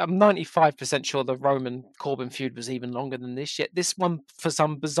feud... I'm 95% sure the Roman-Corbin feud was even longer than this, yet this one, for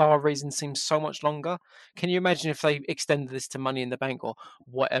some bizarre reason, seems so much longer. Can you imagine if they extended this to Money in the Bank or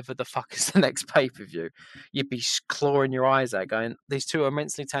whatever the fuck is the next pay-per-view? You'd be clawing your eyes out going, these two are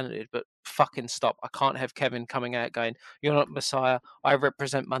immensely talented, but fucking stop. I can't have Kevin coming out going, you're not Messiah, I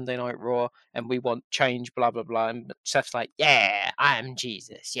represent Monday Night Raw, and we want change, blah, blah, blah. And Seth's like, yeah, I am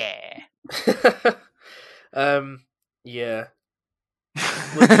Jesus, yeah. Yeah.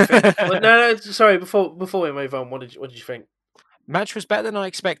 What did you think? No, sorry, before we move on, what did you think? Match was better than I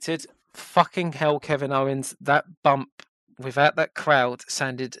expected. Fucking hell, Kevin Owens. That bump without that crowd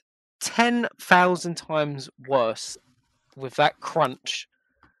sounded 10,000 times worse with that crunch.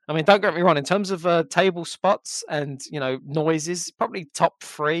 I mean, don't get me wrong, in terms of table spots and, noises, probably top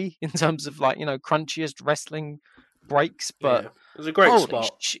 3 in terms of, crunchiest wrestling breaks, but... Yeah, it was a great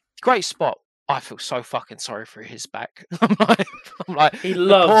spot. Great spot. I feel so fucking sorry for his back. I'm like he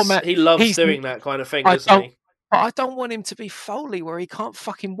loves doing that kind of thing, doesn't he? But I don't want him to be Foley where he can't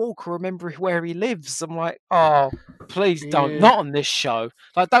fucking walk or remember where he lives. I'm like, oh, please don't. Not on this show.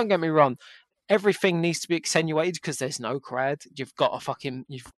 Like, don't get me wrong. Everything needs to be accentuated because there's no crowd. You've got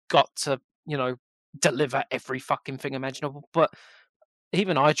to, deliver every fucking thing imaginable. But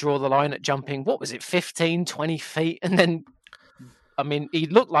even I draw the line at jumping, what was it, 15, 20 feet? And then, I mean, he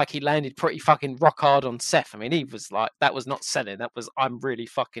looked like he landed pretty fucking rock hard on Seth. I mean, he was like, that was not selling. That was,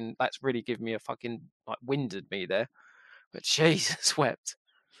 that's really giving me a fucking, winded me there. But Jesus wept.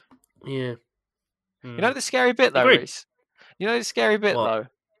 Yeah. You know the scary bit, though, Reese? You know the scary bit, though?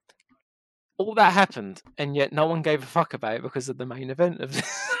 All that happened, and yet no one gave a fuck about it because of the main event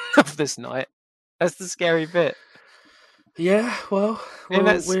of this night. That's the scary bit. Yeah, well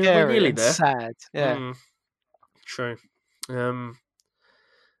that's we're scary nearly and there. Sad, yeah. True.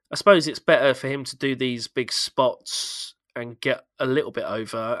 I suppose it's better for him to do these big spots and get a little bit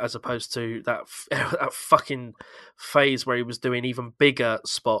over, as opposed to that fucking phase where he was doing even bigger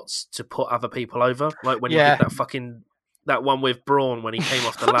spots to put other people over, like when he did that one with Braun when he came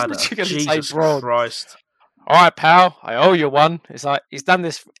off the ladder. Jesus Christ! All right, pal, I owe you one. It's like he's done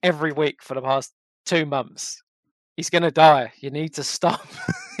this every week for the past 2 months. He's gonna die. You need to stop.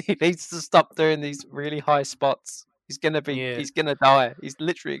 He needs to stop doing these really high spots. He's gonna die. He's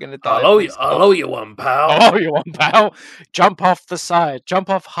literally gonna die. I'll owe you one, pal. I'll owe you one, pal. Jump off the side. Jump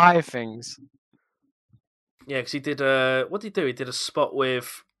off high things. Yeah, because he did what did he do? He did a spot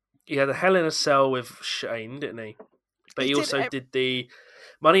with... He had a Hell in a Cell with Shane, didn't he? But he also did the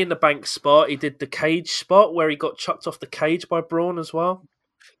Money in the Bank spot. He did the cage spot where he got chucked off the cage by Braun as well.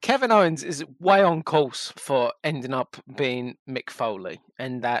 Kevin Owens is way on course for ending up being Mick Foley,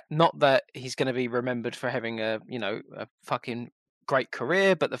 and that not that he's going to be remembered for having a fucking great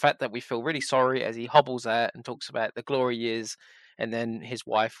career, but the fact that we feel really sorry as he hobbles out and talks about the glory years, and then his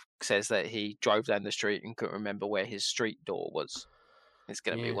wife says that he drove down the street and couldn't remember where his street door was. It's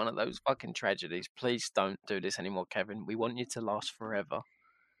going to be one of those fucking tragedies. Please don't do this anymore, Kevin. We want you to last forever.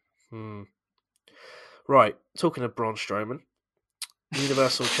 Right, talking of Braun Strowman,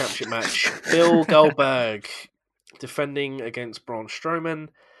 Universal Championship match. Bill Goldberg defending against Braun Strowman.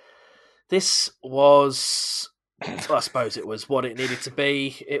 This was, I suppose it was what it needed to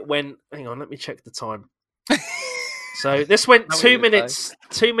be. It went, hang on, let me check the time. So this went 2 minutes,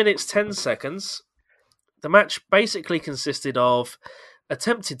 10 seconds. The match basically consisted of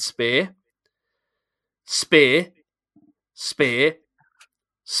attempted spear, 2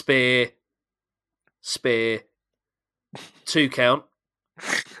 count,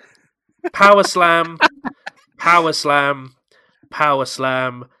 power slam, power slam, power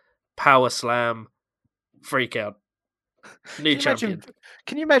slam, power slam, 3 count. New champion.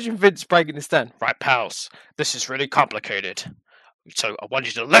 Can you imagine Vince breaking this down? Right, pals, this is really complicated. So I want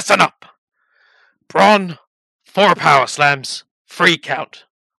you to listen up. Braun, 4 power slams, 3 count.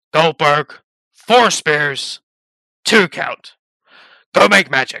 Goldberg, 4 spears, 2 count. Go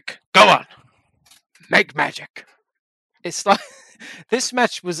make magic. Go on. Make magic. It's like this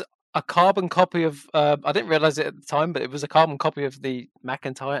match was a carbon copy of. I didn't realize it at the time, but it was a carbon copy of the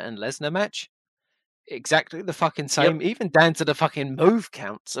McIntyre and Lesnar match. Exactly the fucking same, even down to the fucking move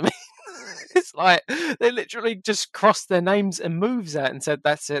counts. I mean, it's like they literally just crossed their names and moves out and said,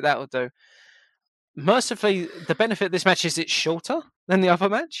 "That's it. That'll do." Mercifully, the benefit of this match is it's shorter than the other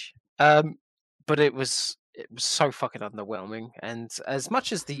match, but it was so fucking underwhelming. And as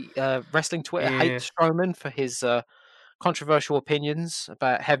much as the wrestling Twitter hates Strowman for his controversial opinions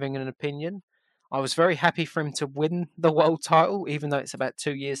about having an opinion, I was very happy for him to win the world title, even though it's about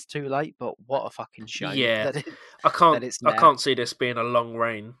 2 years too late. But what a fucking shame! Yeah, I can't see this being a long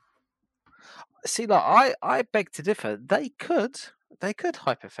reign. See, like I beg to differ. They could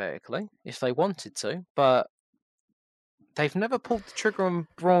hypothetically, if they wanted to, but they've never pulled the trigger on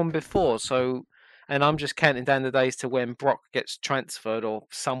Braun before. So, and I'm just counting down the days to when Brock gets transferred or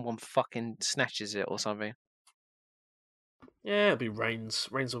someone fucking snatches it or something. Yeah, it'll be Reigns.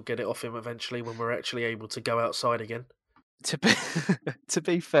 Reigns will get it off him eventually when we're actually able to go outside again. To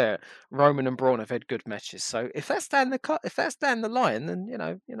be fair, Roman and Braun have had good matches. So if that's down the line, then you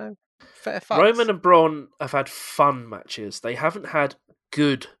know, fair fucks. Roman and Braun have had fun matches. They haven't had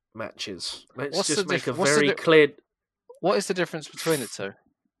good matches. Let's just make a very clear. What is the difference between the two?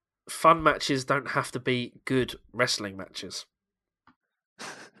 Fun matches don't have to be good wrestling matches.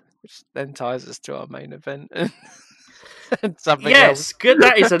 Which then ties us to our main event. And something yes, else. Good.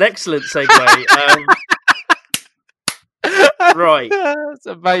 That is an excellent segue. Right, that's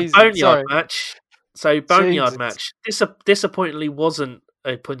amazing. Boneyard match. So Boneyard match. Disappointingly, wasn't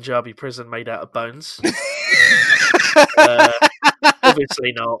a Punjabi prison made out of bones.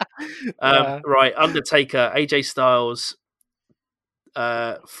 Obviously not. Right, Undertaker, AJ Styles,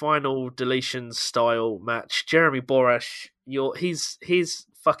 final deletion style match. Jeremy Borash, his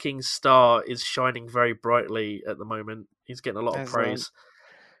fucking star is shining very brightly at the moment. He's getting a lot of praise.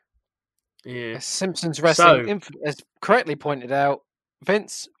 Yeah. Simpsons Wrestling has correctly pointed out,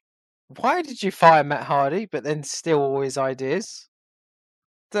 Vince, why did you fire Matt Hardy but then steal all his ideas?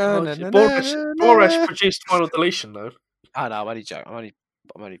 Borash produced Final Deletion though. I know, I'm only joking. I'm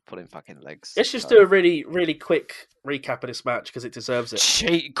only pulling fucking legs. Let's just do a really, really quick recap of this match because it deserves it.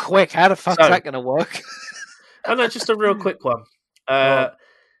 Cheat quick. How the fuck is that going to work? I know, just a real quick one.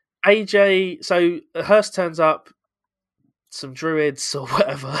 AJ, so Hearst turns up, some druids or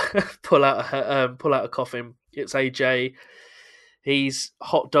whatever pull out a coffin. It's AJ. He's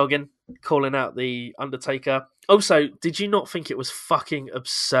hot dogging, calling out the Undertaker. Also, did you not think it was fucking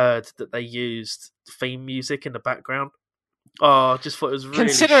absurd that they used theme music in the background? Oh, I just thought it was really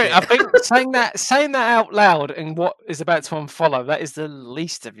Considering, I think saying that out loud and what is about to unfollow, that is the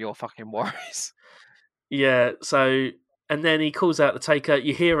least of your fucking worries. Yeah, so, and then he calls out the Taker.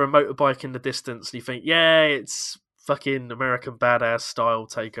 You hear a motorbike in the distance and you think, yeah, it's fucking American Badass style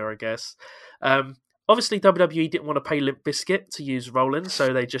Taker, I guess. Obviously, WWE didn't want to pay Limp Bizkit to use Rollin',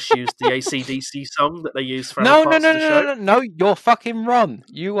 so they just used the AC/DC song that they used for other parts of the show. No, you're fucking wrong.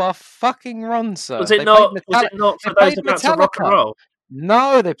 You are fucking wrong, sir. Was it not for those about to rock and roll?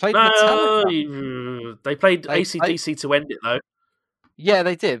 No, they played Metallica. They played AC/DC to end it, though. Yeah,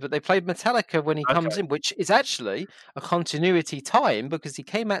 they did, but they played Metallica when he comes in, which is actually a continuity tie-in because he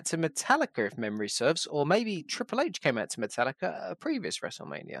came out to Metallica, if memory serves, or maybe Triple H came out to Metallica at a previous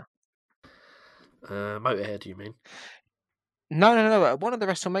WrestleMania. Motorhead, you mean? No. At one of the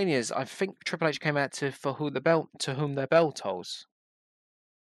WrestleManias, I think Triple H came out to whom their bell tolls.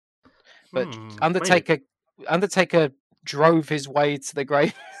 But Undertaker drove his way to the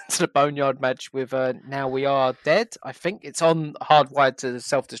grave to the Boneyard match with Now We Are Dead. I think it's on Hardwired to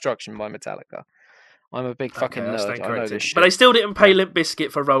Self-Destruction by Metallica. I'm a big fucking nerd. I know this shit. But they still didn't pay Limp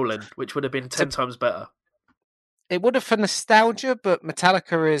Bizkit for Rolling, which would have been 10 times better. It would have for nostalgia, but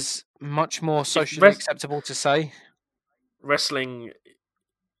Metallica is much more socially acceptable to say. Wrestling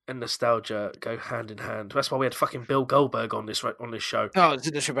and nostalgia go hand in hand. That's why we had fucking Bill Goldberg on this show. Oh, I was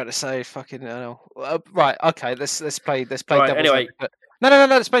just about to say fucking right. Okay, let's play devil's anyway. advocate. No.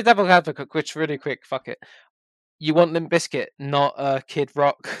 Let's play devil's advocate. Which really quick. Fuck it. You want Limp Bizkit, not Kid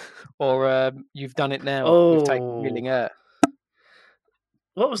Rock, or You've Done It Now with Take Wheeling Air.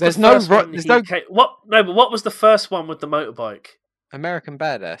 What was the first one? What was the first one with the motorbike? American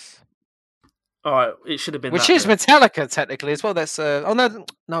Badass. All right, it should have been. Which is Metallica technically as well. That's no,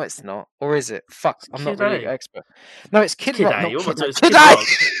 it's not. Or is it? Fuck, I'm not really an expert. No, it's Kid Rock. Kid A.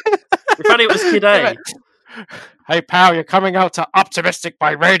 If only it was Kid A. Hey pal, you're coming out to Optimistic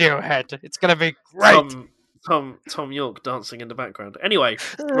by Radiohead. It's gonna be great. Tom York dancing in the background. Anyway,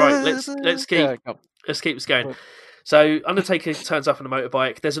 right, let's keep this going. So Undertaker turns up on a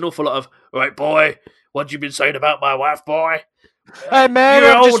motorbike. There's an awful lot of, right, boy, what you been saying about my wife, boy? Hey man,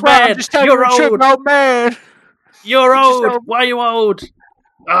 you're old man. You're old man. You're old. Why are you old?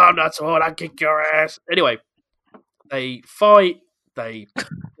 Oh, I'm not so old. I'll kick your ass. Anyway, they fight.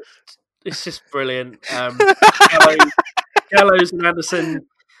 It's just brilliant. Gallows and Anderson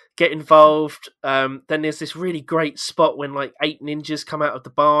get involved. Then there's this really great spot when like 8 ninjas come out of the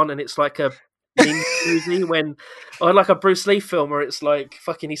barn, and it's like a ninja movie or like a Bruce Lee film where it's like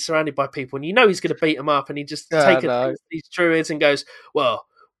fucking he's surrounded by people and you know he's going to beat them up, and he just takes these druids and goes, well,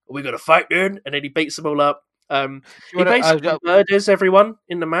 are we going to fight then? And then he beats them all up. He basically murders everyone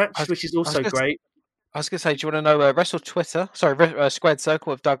in the match, which is also great. I was going to say, do you want to know Wrestle Twitter? Sorry, Squared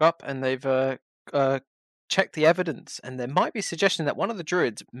Circle have dug up and they've checked the evidence, and there might be a suggestion that one of the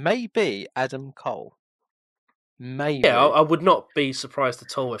druids may be Adam Cole. Maybe. Yeah, I would not be surprised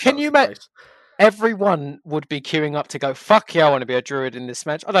at all. Can you imagine? Everyone would be queuing up to go, fuck yeah, I want to be a druid in this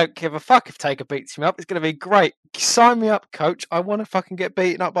match. I don't give a fuck if Taker beats me up. It's going to be great. Sign me up, coach. I want to fucking get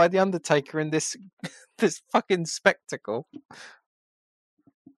beaten up by The Undertaker in this fucking spectacle.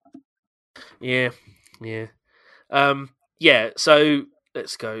 Yeah. So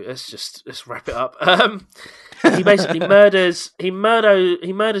let's go. Let's wrap it up. He basically murders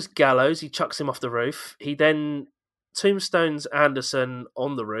Gallows. He chucks him off the roof. He then tombstones Anderson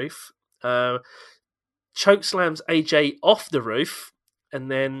on the roof. Chokeslams AJ off the roof, and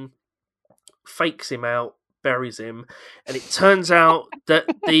then fakes him out, buries him, and it turns out that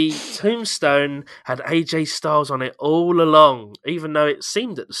the tombstone had AJ Styles on it all along, even though it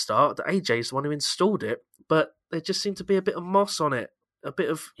seemed at the start that AJ is the one who installed it, but there just seemed to be a bit of moss on it, a bit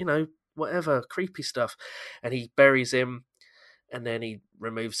of, whatever, creepy stuff, and he buries him, and then he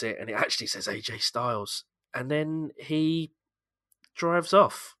removes it, and it actually says AJ Styles, and then he drives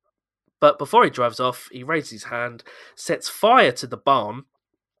off. But before he drives off, he raises his hand, sets fire to the barn,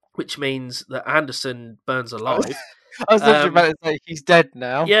 which means that Anderson burns alive. I was literally about to say he's dead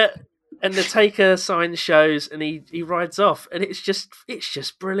now. Yeah, and the Taker sign shows, and he rides off, and it's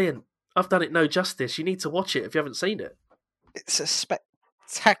just brilliant. I've done it no justice. You need to watch it if you haven't seen it. It's a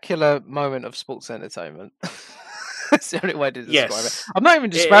spectacular moment of sports entertainment. That's the only way to describe it. I'm not even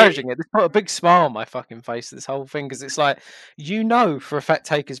disparaging it. It's put a big smile on my fucking face, this whole thing, because it's like, for a fact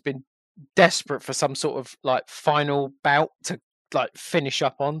Taker's been desperate for some sort of like final bout to like finish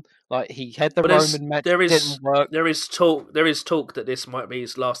up on. Like he had the Roman match, didn't work. There is talk that this might be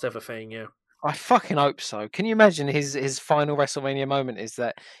his last ever thing. Yeah, I fucking hope so. Can you imagine his final WrestleMania moment is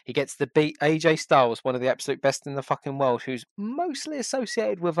that he gets to beat AJ Styles, one of the absolute best in the fucking world, who's mostly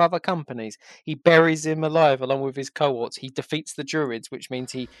associated with other companies. He buries him alive along with his cohorts. He defeats the Druids, which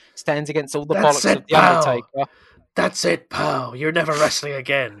means he stands against all the bollocks of the Undertaker. That's it, pal. You're never wrestling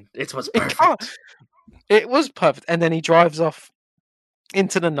again. It was perfect. It was perfect. And then he drives off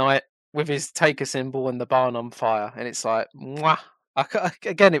into the night with his Taker symbol and the barn on fire. And it's like, mwah.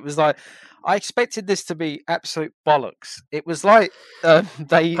 Again, it was like, I expected this to be absolute bollocks. It was like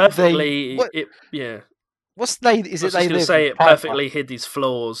perfectly. What's they? Is it they live? It perfectly hid his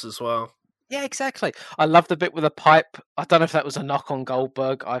flaws as well. Yeah, exactly. I love the bit with the pipe. I don't know if that was a knock on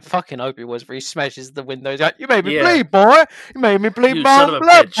Goldberg. I fucking hope it was, where he smashes the windows out. You made me bleed, boy. You made me bleed You my son own of a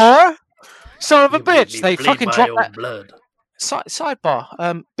blood, bitch. boy. Son of a You made bitch. me They bleed fucking my dropped own that. blood.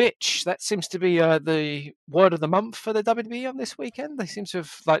 Sidebar, bitch. That seems to be the word of the month for the WWE on this weekend. They seem to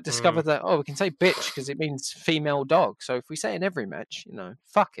have discovered that we can say bitch because it means female dog. So if we say in every match,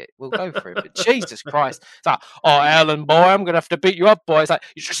 fuck it, we'll go for it. But Jesus Christ, it's like, oh Alan boy, I'm gonna have to beat you up, boy. It's like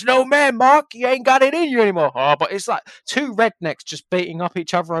you're just no man, Mark. You ain't got it in you anymore. Oh, but it's like two rednecks just beating up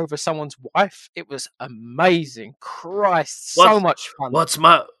each other over someone's wife. It was amazing. Christ, so much fun.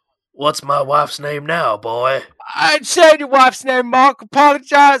 What's my wife's name now, boy? I ain't said your wife's name, Mark.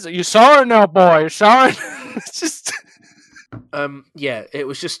 Apologize. You're sorry now, boy. You're sorry. It's just. Yeah, it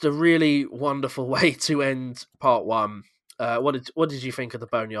was just a really wonderful way to end part one. What did you think of the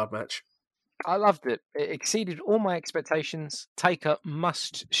Boneyard match? I loved it. It exceeded all my expectations. Taker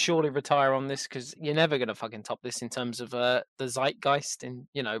must surely retire on this because you're never going to fucking top this in terms of the zeitgeist. And,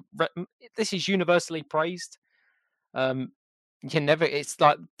 this is universally praised. It's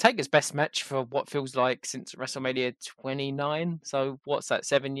like Taker's best match for what feels like since WrestleMania 29. So what's that,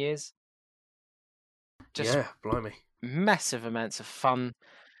 7 years? Yeah, blimey. Massive amounts of fun.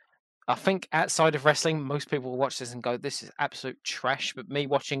 I think outside of wrestling, most people will watch this and go, this is absolute trash. But me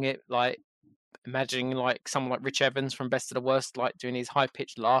watching it, imagining someone like Rich Evans from Best of the Worst, doing his high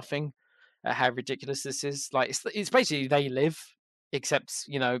pitched laughing at how ridiculous this is. It's basically They Live, except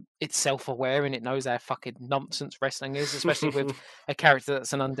it's self aware and it knows how fucking nonsense wrestling is, especially with a character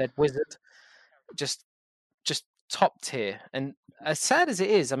that's an undead wizard. Just top tier. And as sad as it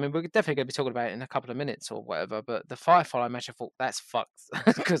is, I mean, we're definitely going to be talking about it in a couple of minutes or whatever. But the Firefly match, I thought that's fucked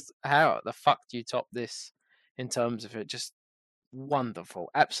because how the fuck do you top this in terms of it? Just wonderful,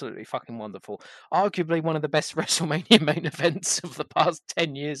 absolutely fucking wonderful. Arguably one of the best WrestleMania main events of the past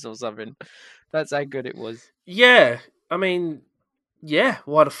 10 years or something. That's how good it was. Yeah, I mean, yeah,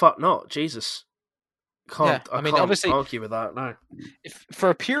 why the fuck not? Jesus. I can't obviously argue with that, no. If, for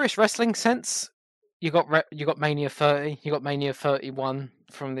a purist wrestling sense, you got Mania 30, you got Mania 31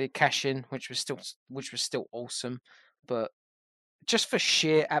 from the cash-in, which was still awesome. But just for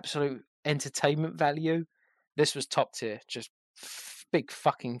sheer absolute entertainment value, this was top tier. Just big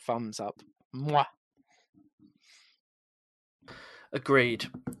fucking thumbs up. Mwah. Agreed.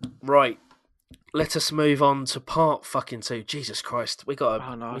 Right. Let us move on to part fucking 2. Jesus Christ, we can't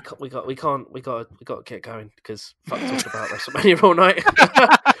get going because fuck talking about WrestleMania all night.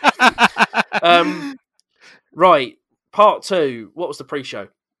 Right, part 2. What was the pre-show?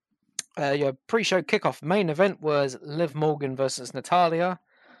 Your pre-show kickoff main event was Liv Morgan versus Natalya.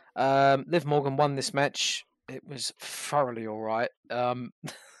 Liv Morgan won this match. It was thoroughly all right.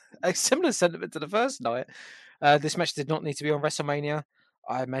 A similar sentiment to the first night. This match did not need to be on WrestleMania.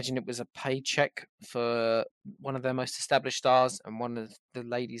 I imagine it was a paycheck for one of their most established stars and one of the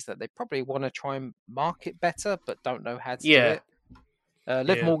ladies that they probably want to try and market better, but don't know how to do it.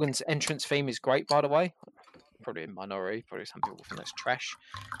 Liv Morgan's entrance theme is great, by the way. Probably a minority. Probably some people think that's trash.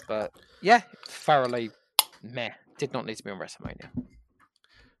 But yeah, thoroughly meh. Did not need to be on WrestleMania.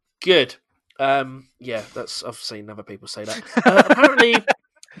 Good. Yeah, I've seen other people say that.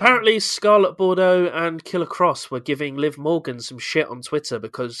 Apparently, Scarlett Bordeaux and Killer Cross were giving Liv Morgan some shit on Twitter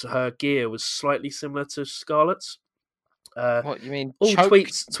because her gear was slightly similar to Scarlett's. What you mean? All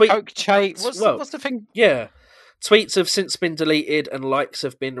tweets. What's the thing? Yeah, tweets have since been deleted and likes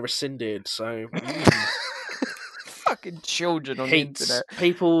have been rescinded. So. Fucking children on the internet.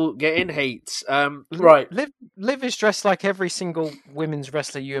 People getting hate. Right. Liv is dressed like every single women's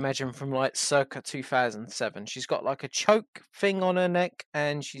wrestler you imagine from circa 2007. She's got a choke thing on her neck,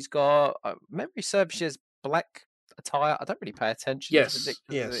 and she's got memory serves she has black attire. I don't really pay attention. Yes.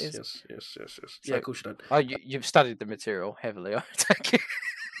 Yeah, of course you don't. Oh, you've studied the material heavily. I take it.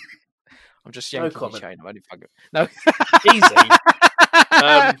 I'm just yanking your chain. No. Easy.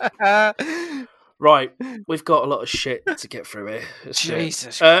 Right, we've got a lot of shit to get through here.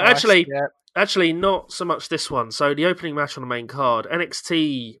 Jesus Christ. Actually, not so much this one. So the opening match on the main card,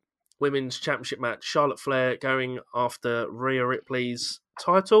 NXT Women's Championship match, Charlotte Flair going after Rhea Ripley's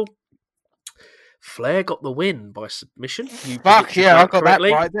title. Flair got the win by submission. Fuck yeah, I got that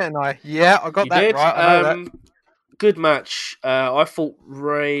right, didn't I? Yeah, I got that right. I know that. Good match. I thought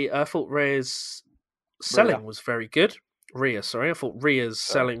Rhea's selling was very good. I thought Rhea's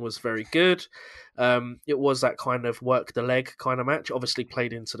selling was very good. It was that kind of work the leg kind of match. Obviously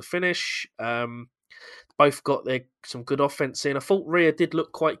played into the finish. Both got some good offense in. I thought Rhea did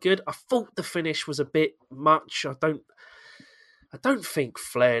look quite good. I thought the finish was a bit much. I don't think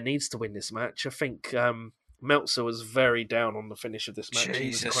Flair needs to win this match. I think Meltzer was very down on the finish of this match.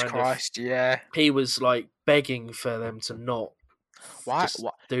 Jesus Christ, yeah. He was like begging for them to not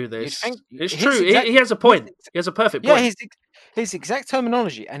do this. It's true. He has a point. He has a perfect point. Yeah, his exact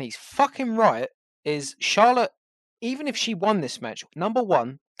terminology, and he's fucking right, is Charlotte, even if she won this match, number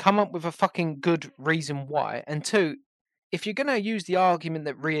one, come up with a fucking good reason why, and two, if you're going to use the argument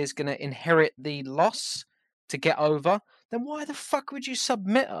that Rhea's going to inherit the loss to get over, then why the fuck would you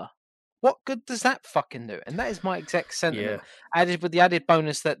submit her? What good does that fucking do? And that is my exact sentiment. Yeah. Added with the added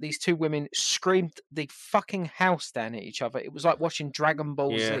bonus that these two women screamed the fucking house down at each other. It was like watching Dragon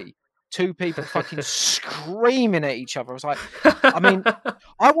Ball Z. Two people fucking screaming at each other. I was like, I mean,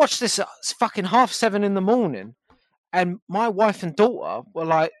 I watched this at fucking 7:30 in the morning, and my wife and daughter were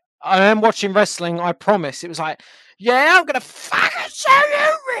like, I am watching wrestling, I promise. It was like, yeah, I'm going to fucking show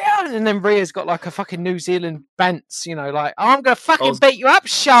you, Rhea. And then Rhea's got like a fucking New Zealand bants, you know, like, I'm going to fucking beat you up,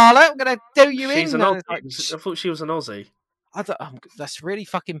 Charlotte. I'm going to do you in. Like, I thought she was an Aussie. That's really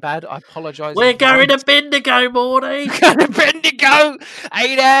fucking bad. I apologise. We're going to Bendigo, Morty. Going to Bendigo.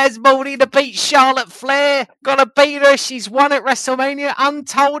 8 hours, Morty, to beat Charlotte Flair. Gotta beat her. She's won at WrestleMania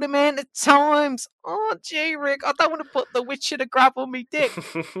untold amount of times. Oh, gee, Rick, I don't want to put the Witcher to grab on me dick.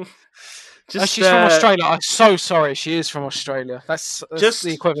 She's from Australia. I'm so sorry. She is from Australia. That's just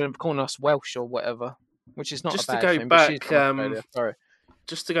the equivalent of calling us Welsh or whatever, which is not just a bad to go thing. Back, sorry.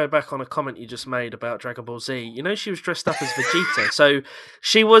 Just to go back on a comment you just made about Dragon Ball Z, you know she was dressed up as Vegeta, so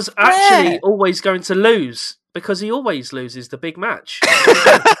she was actually always going to lose because he always loses the big match.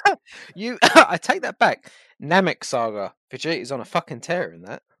 I take that back. Namek Saga, Vegeta's on a fucking tear in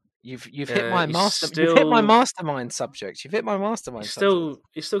that. You've hit my You've hit my mastermind subject. You've hit my mastermind.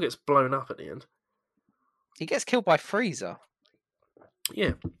 He still gets blown up at the end. He gets killed by Frieza.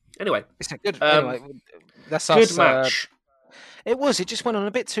 Yeah. Anyway, it's a good. That's good match. It was. It just went on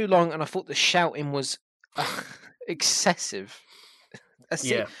a bit too long, and I thought the shouting was excessive.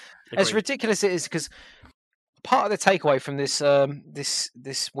 As ridiculous it is, because part of the takeaway from this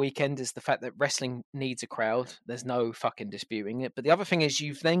this weekend is the fact that wrestling needs a crowd. There's no fucking disputing it. But the other thing is,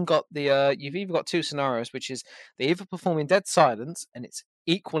 you've then got you've either got two scenarios, which is they either perform in dead silence, and it's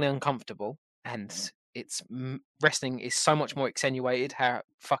equally uncomfortable, and it's wrestling is so much more extenuated how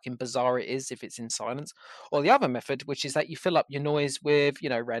fucking bizarre it is if it's in silence, or the other method, which is that you fill up your noise with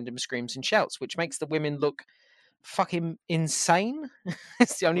random screams and shouts, which makes the women look fucking insane.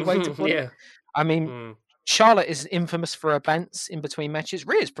 It's the only way to put it. I mean, Charlotte is infamous for her bants in between matches.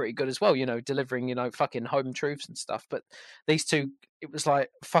 Rhea's pretty good as well, delivering fucking home truths and stuff. But these two, it was like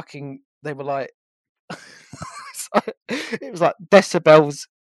fucking. They were like, it was like decibels,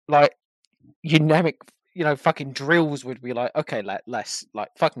 like. Dynamic, fucking drills would be like, okay, let's like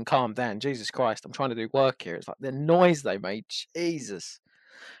fucking calm down. Jesus Christ, I'm trying to do work here. It's like the noise they made. Jesus.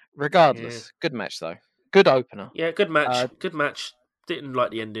 Regardless, good match though. Good opener. Yeah, good match. Good match. Didn't like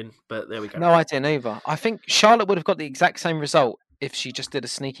the ending, but there we go. No, I didn't either. I think Charlotte would have got the exact same result if she just did a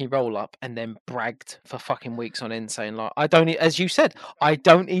sneaky roll up and then bragged for fucking weeks on end, saying like, as you said, I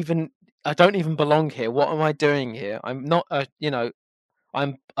don't even belong here. What am I doing here? I'm not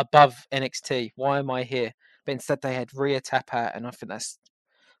I'm above NXT. Why am I here? But instead, they had Rhea tap out, and I think that's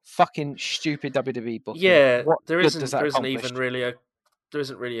fucking stupid WWE booking. Yeah, there isn't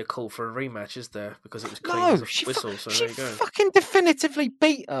really a call for a rematch, is there? Because it was clean as a whistle. So there you go. She fucking definitively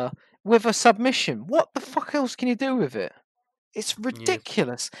beat her with a submission. What the fuck else can you do with it? It's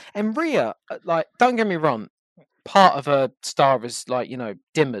ridiculous. Yeah. And Rhea, like, don't get me wrong, part of her star is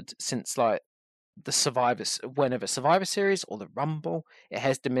dimmered since the Survivor Series or the Rumble. It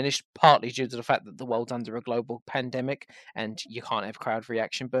has diminished partly due to the fact that the world's under a global pandemic and you can't have crowd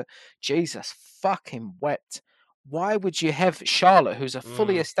reaction. But Jesus fucking wept. Why would you have Charlotte, who's a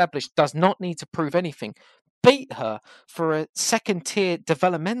fully established, does not need to prove anything, beat her for a second tier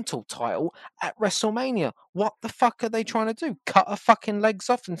developmental title at WrestleMania? What the fuck are they trying to do? Cut her fucking legs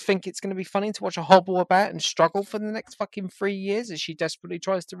off and think it's going to be funny to watch her hobble about and struggle for the next fucking 3 years as she desperately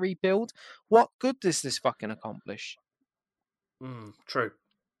tries to rebuild? What good does this fucking accomplish? True.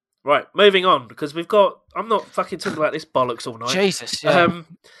 Right, moving on, because I'm not fucking talking about this bollocks all night. Jesus, yeah.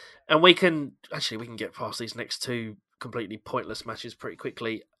 And we can get past these next two completely pointless matches pretty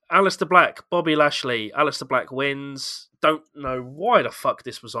quickly. Aleister Black, Bobby Lashley. Aleister Black wins. Don't know why the fuck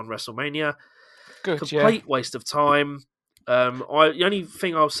this was on WrestleMania. Complete waste of time. The only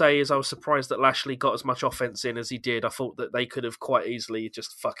thing I'll say is I was surprised that Lashley got as much offense in as he did. I thought that they could have quite easily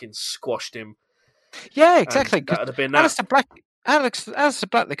just fucking squashed him. Yeah, exactly. That would have been that. Aleister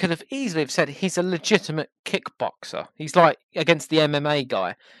Black, they could have easily said he's a legitimate kickboxer. He's like against the MMA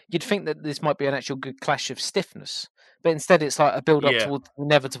guy. You'd think that this might be an actual good clash of stiffness. But instead, it's like a build-up towards the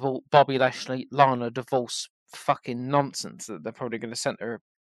inevitable Bobby Lashley, Lana divorce fucking nonsense that they're probably going to center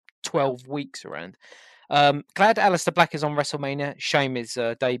 12 weeks around. Glad Aleister Black is on WrestleMania. Shame his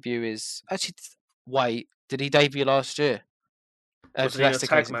debut is actually. Wait, did he debut last year? Was he in a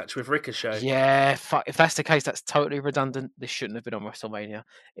tag match with Ricochet? Yeah, fuck. If that's the case, that's totally redundant. This shouldn't have been on WrestleMania.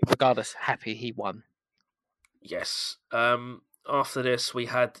 Regardless, happy he won. Yes. After this, we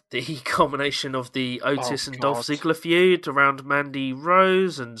had the culmination of the Otis and Dolph Ziggler feud around Mandy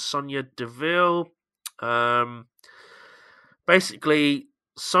Rose and Sonya Deville. Basically,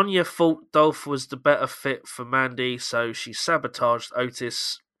 Sonya thought Dolph was the better fit for Mandy, so she sabotaged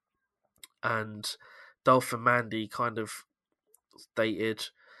Otis, and Dolph and Mandy kind of dated.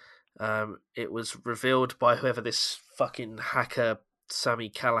 It was revealed by whoever this fucking hacker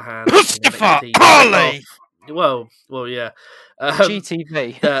Sami Callihan. Christopher Parley! Well, yeah.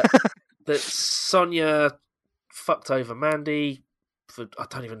 GTV. that Sonya fucked over Mandy. I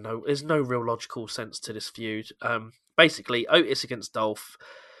don't even know. There's no real logical sense to this feud. Basically, Otis against Dolph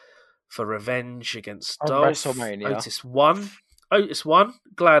for revenge against Dolph. WrestleMania. Otis won.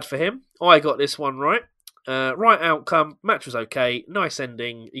 Glad for him. I got this one right. Right outcome. Match was okay. Nice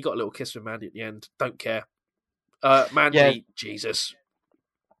ending. He got a little kiss with Mandy at the end. Don't care. Mandy, Jesus.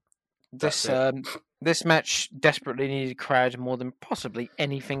 This match desperately needed crowd more than possibly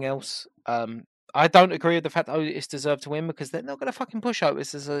anything else. I don't agree with the fact that Otis deserved to win because they're not going to fucking push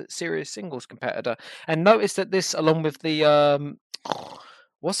Otis as a serious singles competitor. And notice that this, along with the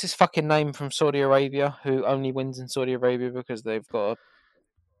what's his fucking name from Saudi Arabia, who only wins in Saudi Arabia because they've got a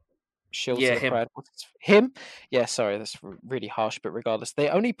shield to the crowd. Him? Yeah, sorry, that's really harsh, but regardless, they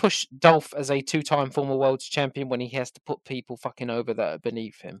only push Dolph as a 2-time former world champion when he has to put people fucking over that are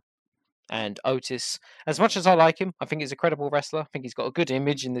beneath him. And Otis, as much as I like him, I think he's a credible wrestler. I think he's got a good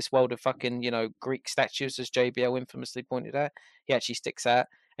image in this world of fucking, Greek statues, as JBL infamously pointed out. He actually sticks out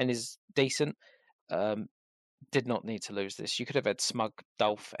and is decent. Did not need to lose this. You could have had smug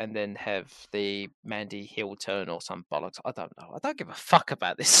Dolph and then have the Mandy heel turn or some bollocks. I don't know. I don't give a fuck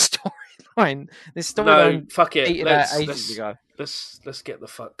about this storyline. This storyline. No, fuck it. Let's get the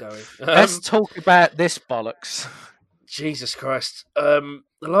fuck going. Let's talk about this bollocks. Jesus Christ. The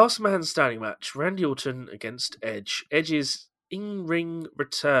last man standing match, Randy Orton against Edge. Edge's in-ring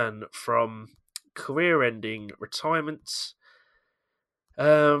return from career-ending retirement.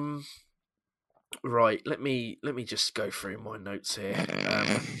 Right, let me just go through my notes here.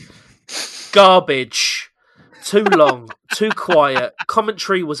 Garbage. Too long, too quiet.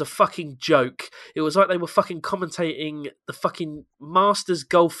 Commentary was a fucking joke. It was like they were fucking commentating the fucking Masters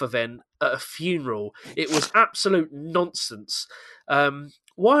golf event at a funeral. It was absolute nonsense.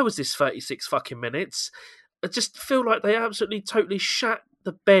 Why was this 36 fucking minutes? I just feel like they absolutely totally shat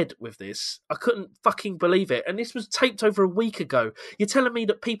the bed with this. I couldn't fucking believe it. And this was taped over a week ago. You're telling me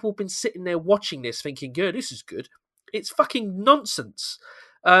that people have been sitting there watching this thinking, yeah, this is good. It's fucking nonsense.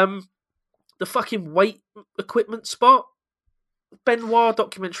 The fucking weight equipment spot. Benoit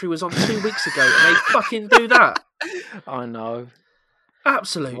documentary was on 2 weeks ago and they fucking do that. I know.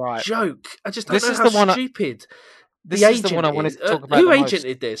 Absolute joke. I just don't this know how stupid this is the one I wanted to talk about. Who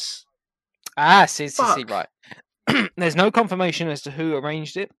agented this? See, right. There's no confirmation as to who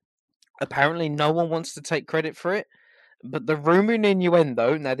arranged it. Apparently, no one wants to take credit for it. But the rumor and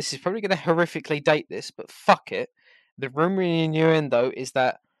innuendo, now this is probably going to horrifically date this, but fuck it. The rumor and innuendo is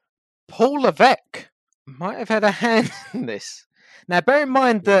that Paul Levesque might have had a hand in this. Now, bear in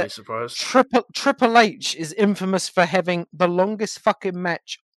mind that Triple H is infamous for having the longest fucking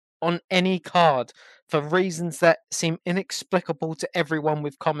match on any card for reasons that seem inexplicable to everyone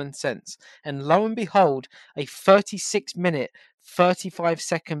with common sense. And lo and behold, a 36-minute,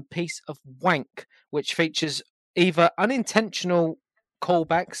 35-second piece of wank, which features either unintentional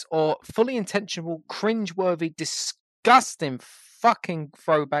callbacks or fully intentional, cringeworthy, disgusting fucking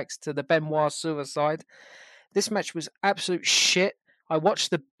throwbacks to the Benoit suicide. This match was absolute shit. I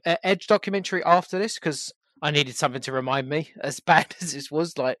watched the Edge documentary after this because I needed something to remind me, as bad as this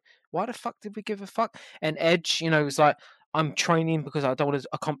was. Like, why the fuck did we give a fuck? And Edge, was like, I'm training because I don't want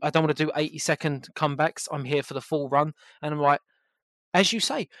to do 80-second comebacks. I'm here for the full run. And I'm like, as you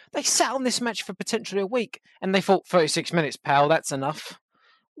say, they sat on this match for potentially a week, and they thought 36 minutes, pal, that's enough.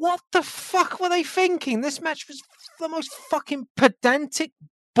 What the fuck were they thinking? This match was the most fucking pedantic,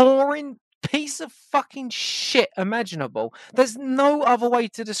 boring piece of fucking shit imaginable. There's no other way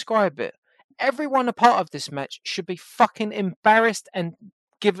to describe it. Everyone a part of this match should be fucking embarrassed and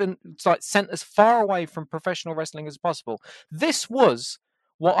sent as far away from professional wrestling as possible. This was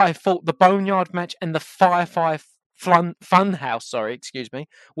what I thought the Boneyard match and the Firefly Funhouse,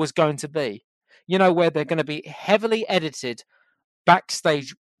 was going to be. Where they're going to be heavily edited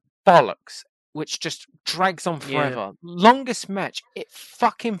backstage bollocks. which just drags on Yeah. forever. Longest match, it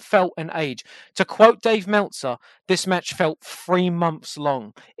fucking felt an age. To quote Dave Meltzer, this match felt 3 months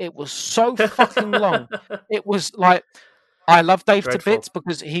long. It was so fucking long. It was like, I love Dave to Dreadful. bits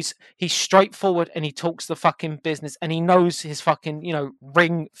because he's straightforward and he talks the fucking business and he knows his fucking,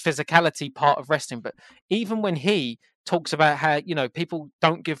 ring physicality part of wrestling. But even when he talks about how, people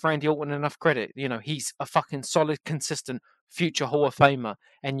don't give Randy Orton enough credit, he's a fucking solid, consistent future Hall of Famer.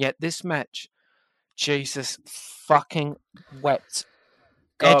 And yet this match, Jesus fucking wept.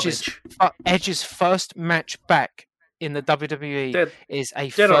 Garbage. Edge's first match back in the WWE is a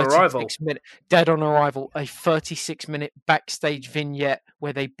Dead on Arrival. 36-minute Dead on Arrival, a 36-minute backstage vignette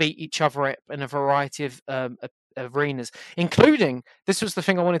where they beat each other up in a variety of arenas, including, this was the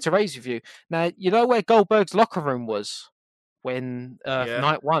thing I wanted to raise with you. Now, you know where Goldberg's locker room was when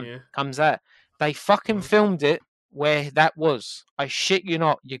night one comes out? They fucking filmed it where that was. I shit you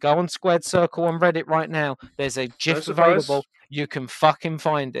not. You go on Squared Circle on Reddit right now. There's a GIF available. You can fucking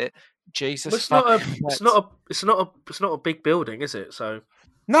find it. Jesus, it's not a big building, is it? So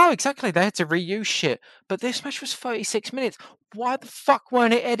no, exactly. They had to reuse shit. But this match was 36 minutes. Why the fuck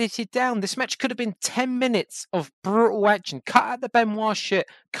weren't it edited down? This match could have been 10 minutes of brutal action. Cut out the Benoit shit.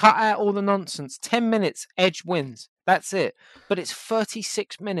 Cut out all the nonsense. 10 minutes. Edge wins. That's it. But it's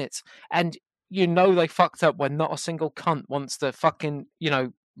 36 minutes. And they fucked up when not a single cunt wants to fucking,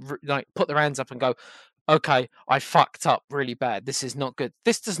 put their hands up and go, okay, I fucked up really bad. This is not good.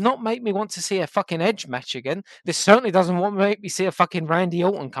 This does not make me want to see a fucking Edge match again. This certainly doesn't make me see a fucking Randy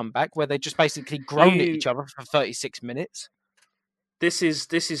Orton come back where they just basically groan at each other for 36 minutes. This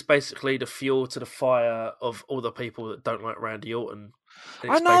is basically the fuel to the fire of all the people that don't like Randy Orton.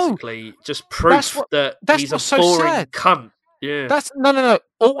 And it's basically just proof that he's a boring cunt. Yeah. No.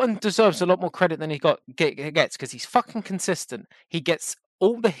 Orton deserves a lot more credit than he gets because he's fucking consistent. He gets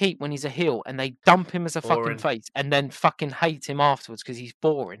all the heat when he's a heel and they dump him as a fucking face and then fucking hate him afterwards because he's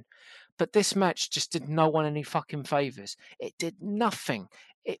boring. But this match just did no one any fucking favors. It did nothing.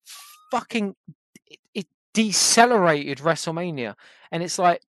 It fucking it decelerated WrestleMania. And it's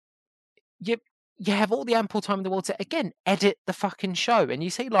like you have all the ample time in the world to again edit the fucking show. And you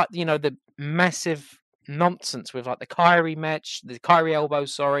see the massive nonsense with the Kyrie match, the Kyrie elbow,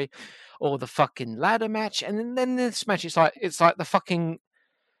 or the fucking ladder match, and then this match it's like the fucking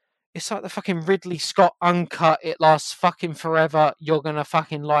Ridley Scott uncut. It lasts fucking forever. You're gonna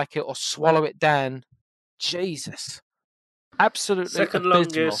fucking like it or swallow it down. Jesus, absolutely second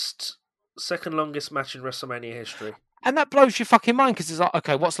longest match in WrestleMania history. And that blows your fucking mind because it's like,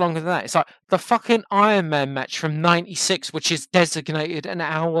 okay, what's longer than that? It's like the fucking Iron Man match from '96, which is designated an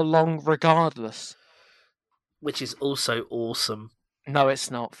hour long regardless. Which is also awesome. No,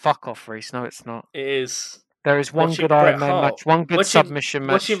 it's not. Fuck off, Reese. No, it's not. It is. There is one good Iron Man match, one good submission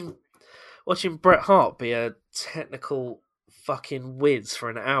match. Watching Bret Hart be a technical fucking whiz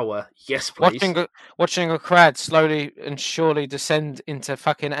for an hour. Yes, please. Watching a crowd slowly and surely descend into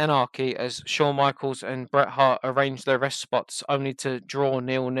fucking anarchy as Shawn Michaels and Bret Hart arrange their rest spots only to draw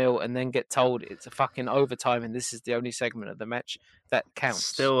 0-0 and then get told it's a fucking overtime and this is the only segment of the match that counts.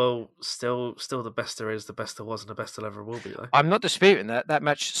 Still the best there is, the best there was, and the best there ever will be, though. I'm not disputing that. That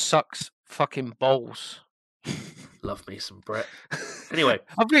match sucks fucking balls. Love me some Bret. Anyway,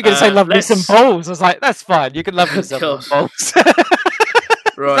 I'm really going to say love me some balls. I was like, that's fine. You can love me some balls.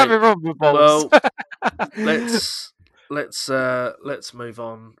 Right. Nothing wrong with balls. Well, let's move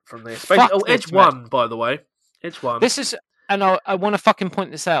on from this. Edge won, by the way. Edge won. This is, and I want to fucking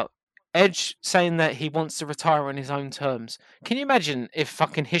point this out. Edge saying that he wants to retire on his own terms. Can you imagine if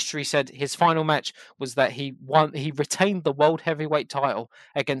fucking history said his final match was that he retained the world heavyweight title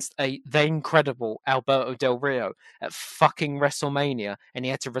against the incredible Alberto Del Rio at fucking WrestleMania and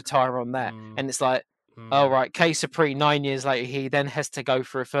he had to retire on that. And it's like, all right, Case Apri, 9 years later, he then has to go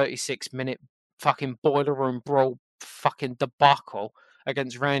for a 36-minute fucking boiler room brawl fucking debacle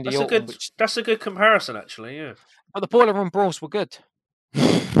against Randy Orton. That's a good comparison, actually, yeah. But the boiler room brawls were good.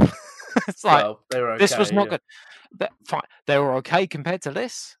 It's like, they were okay, this was not good. They were okay compared to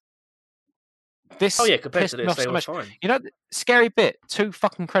this. Compared to this, they were fine. You know, scary bit, 2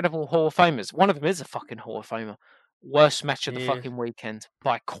 fucking credible Hall of Famers. One of them is a fucking Hall of Famer. Worst match of the fucking weekend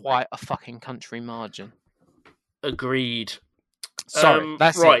by quite a fucking country margin. Agreed. Sorry,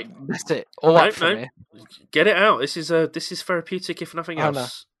 that's right. That's it. All up from here. Get it out. This is therapeutic, if nothing else.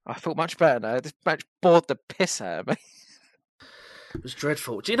 No. I feel much better now. This match bored the piss out of me. It was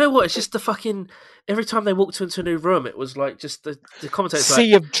dreadful. Do you know what? It's just the fucking... Every time they walked into a new room, it was like just the commentators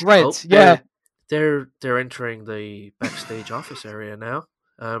sea of dread. Yeah. They're entering the backstage office area now.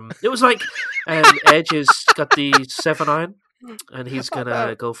 It was like Edge has got the 7-iron and he's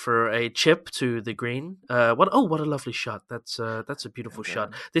gonna go for a chip to the green. What a lovely shot! That's a beautiful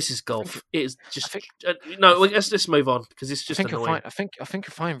shot. This is golf. It is just let's just move on because it's just annoying. I think you'll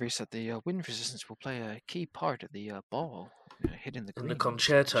find, Reese, that the wind resistance will play a key part of the ball hitting the green. In the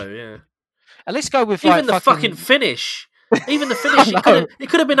concerto, yeah. At least go with even the fucking finish. Even the finish, it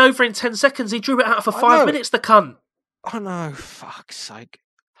could have been over in 10 seconds. He drew it out for 5 minutes, the cunt. Oh no, fuck's sake.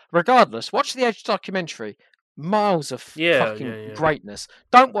 Regardless, watch the Edge documentary. Miles of fucking greatness.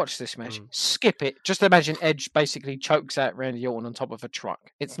 Don't watch this match. Skip it. Just imagine Edge basically chokes out Randy Orton on top of a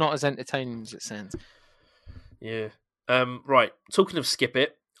truck. It's not as entertaining as it sounds. Yeah. Right. Talking of skip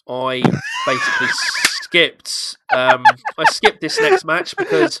it, I basically skipped. I skipped this next match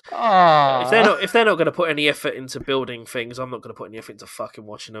because if they're not going to put any effort into building things, I'm not going to put any effort into fucking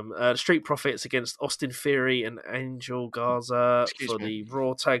watching them. Street Profits against Austin Theory and Angel Garza for the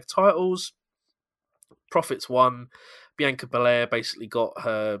Raw Tag Titles. Profits won. Bianca Belair basically got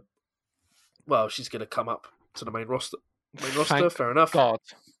her. Well, she's going to come up to the main roster. Fair enough.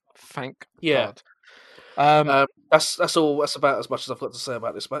 Thank God. That's all. That's about as much as I've got to say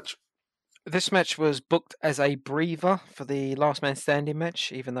about this match. This match was booked as a breather for the Last Man Standing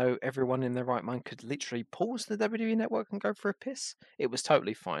match, even though everyone in their right mind could literally pause the WWE Network and go for a piss. It was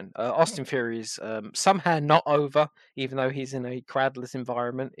totally fine. Austin Theory is somehow not over, even though he's in a crowdless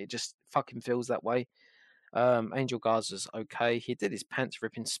environment. It just fucking feels that way. Angel Garza's okay. He did his pants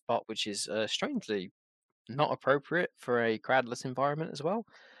ripping spot, which is strangely not appropriate for a crowdless environment as well.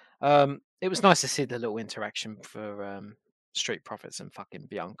 It was nice to see the little interaction for Street Profits and fucking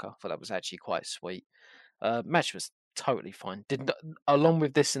Bianca. I thought that was actually quite sweet. Match was totally fine. Along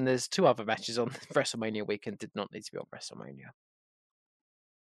with this, and there's 2 other matches on WrestleMania weekend, did not need to be on WrestleMania.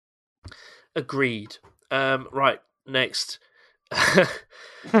 Agreed. Right, next.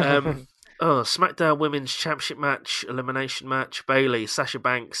 SmackDown Women's Championship match, elimination match. Bayley, Sasha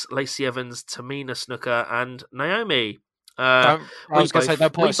Banks, Lacey Evans, Tamina Snuka, and Naomi. I was going to say,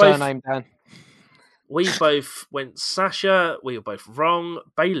 don't put a surname down. We both went Sasha. We were both wrong.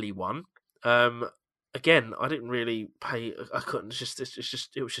 Bayley won. Again, I didn't really pay. I couldn't.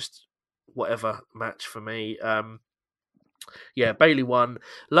 It was just whatever match for me. Bayley won.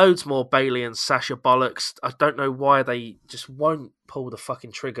 Loads more Bayley and Sasha bollocks. I don't know why they just won't pull the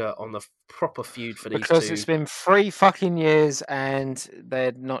fucking trigger on the proper feud for these two. Because it's been 3 fucking years and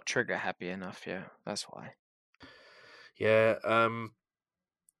they're not trigger happy enough. Yeah, that's why. Yeah.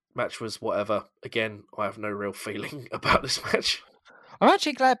 Match was whatever. Again, I have no real feeling about this match. I'm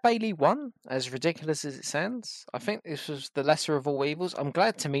actually glad Bayley won, as ridiculous as it sounds. I think this was the lesser of all evils. I'm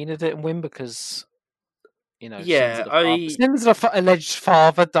glad Tamina didn't win because, sins of the alleged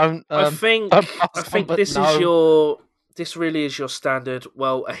father don't. I think this really is your standard.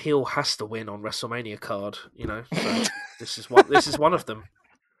 Well, a heel has to win on WrestleMania card. So this is one of them.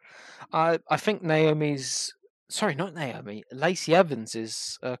 I think Sorry, not Naomi. Lacey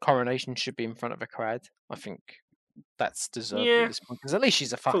Evans' coronation should be in front of a crowd. I think that's deserved at this point because at least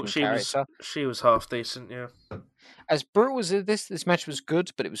she's a fucking character. She was half decent, yeah. As brutal as this match was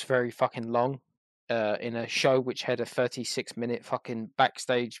good, but it was very fucking long. In a show which had a 36-minute fucking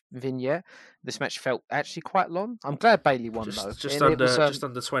backstage vignette, this match felt actually quite long. I'm glad Bayley won though. Just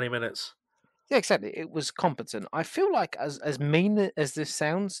under 20 minutes. Yeah, exactly. It was competent. I feel like as mean as this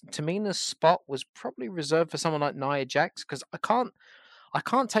sounds, Tamina's spot was probably reserved for someone like Nia Jax because I can't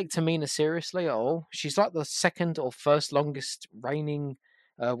take Tamina seriously at all. She's like the second or first longest reigning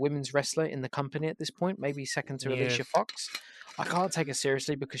women's wrestler in the company at this point, maybe second to Alicia Fox. I can't take her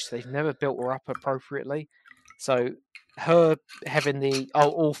seriously because they've never built her up appropriately. So her having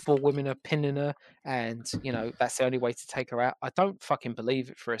all 4 women are pinning her and, that's the only way to take her out. I don't fucking believe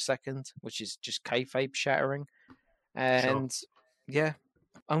it for a second, which is just kayfabe shattering. And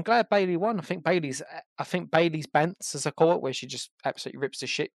I'm glad Bayley won. I think Bayley's bants, as I call it, where she just absolutely rips the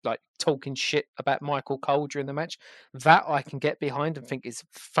shit, like talking shit about Michael Cole during the match. That I can get behind and think is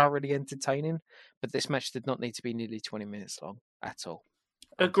thoroughly entertaining. But this match did not need to be nearly 20 minutes long at all.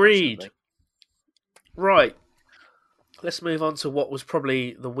 Agreed. Right. Let's move on to what was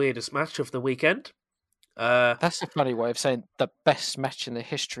probably the weirdest match of the weekend. That's a funny way of saying the best match in the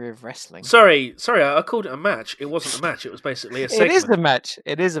history of wrestling. Sorry, I called it a match. It wasn't a match. It was basically a segment. It is a match.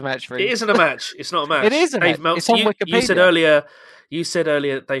 It is a match. It isn't a match. It's not a match. It is a match. It's on Wikipedia. You said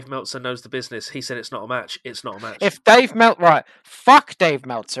earlier Dave Meltzer knows the business. He said it's not a match. It's not a match. Fuck Dave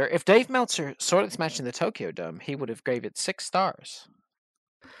Meltzer. If Dave Meltzer saw this match in the Tokyo Dome, he would have gave it 6 stars.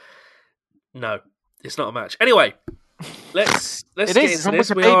 No, it's not a match. Anyway, let's It get is. It's into on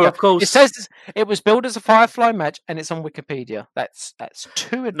this. We are, Wikipedia. of course, It says it was billed as a Firefly match, and it's on Wikipedia. That's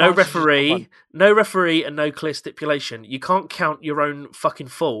two no advantages to one. referee, and no clear stipulation. You can't count your own fucking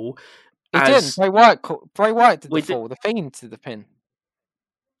fall. He didn't. Bray Wyatt did the fall. The Fiend did the pin.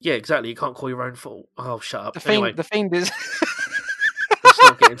 Yeah, exactly. You can't call your own fall. Oh, shut up. The Fiend is. Let's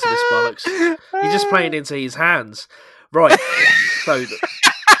not get into this bollocks. You're just playing into his hands, right? So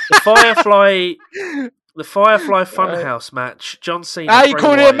the Firefly Funhouse match. John Cena. You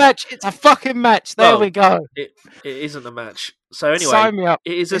called it a match? It's a fucking match. There we go. It isn't a match. So anyway, sign me up.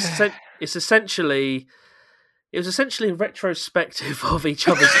 It is essentially a retrospective of each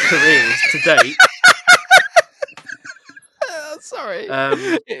other's careers to date. Sorry,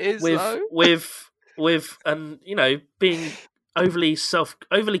 it is with being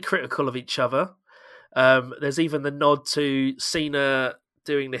overly critical of each other. There's even the nod to Cena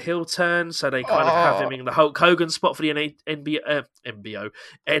doing the heel turn, so they kind of have him in the Hulk Hogan spot for the NWO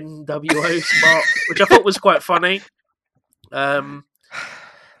spot, which I thought was quite funny.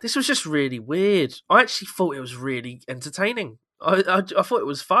 This was just really weird. I actually thought it was really entertaining. I thought it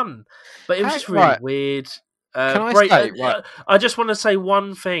was fun, but it was just really weird. I just want to say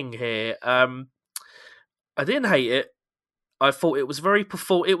one thing here. I didn't hate it. I thought it was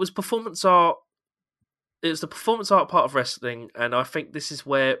it was performance art. It was the performance art part of wrestling, and I think this is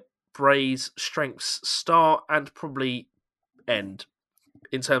where Bray's strengths start and probably end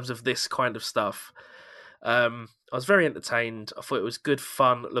in terms of this kind of stuff. I was very entertained. I thought it was good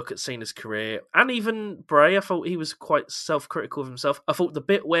fun look at Cena's career, and even Bray. I thought he was quite self-critical of himself. I thought the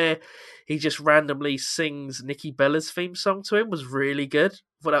bit where he just randomly sings Nikki Bella's theme song to him was really good.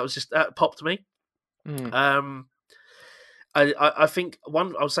 I thought that popped me. I think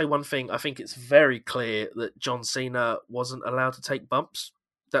I'll say one thing. I think it's very clear that John Cena wasn't allowed to take bumps.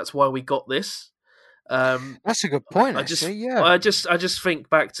 That's why we got this. That's a good point. I just think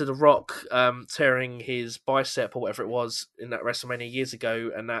back to The Rock tearing his bicep or whatever it was in that WrestleMania years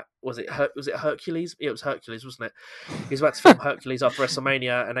ago, and that was it Hercules? Yeah, it was Hercules, wasn't it? He was about to film Hercules after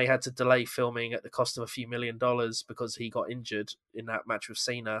WrestleMania, and they had to delay filming at the cost of a few $1 million because he got injured in that match with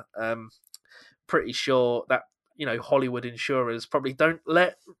Cena. Pretty sure that Hollywood insurers probably don't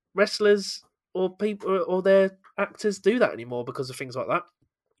let wrestlers or people or their actors do that anymore because of things like that.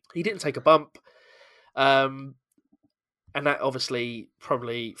 He didn't take a bump. And that obviously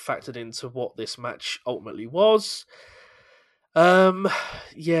probably factored into what this match ultimately was.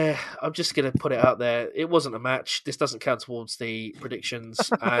 Yeah, I'm just going to put it out there. It wasn't a match. This doesn't count towards the predictions.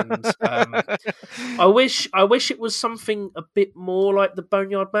 And I wish it was something a bit more like the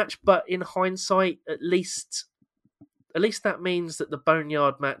Boneyard match, but in hindsight, at least that means that the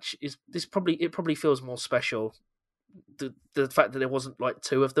Boneyard match probably feels more special. The fact that there wasn't like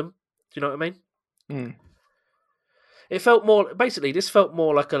two of them. Do you know what I mean? It felt more. Basically, this felt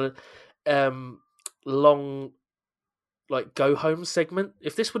more like a long, like go home segment.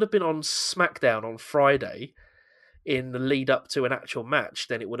 If this would have been on SmackDown on Friday, in the lead up to an actual match,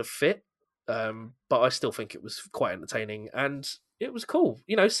 then it would have fit. But I still think it was quite entertaining and it was cool.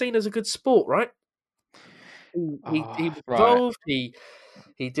 Cena's a good sport, right? He was involved. He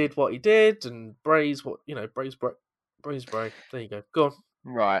did what he did, and Bray's what Bray's Bray. There you go. Go on.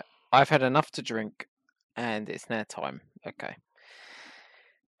 Right. I've had enough to drink, and it's now time. Okay.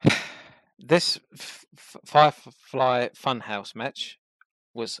 This Firefly Funhouse match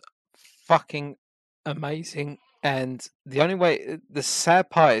was fucking amazing, and the sad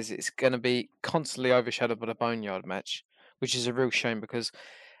part is it's going to be constantly overshadowed by the Boneyard match, which is a real shame because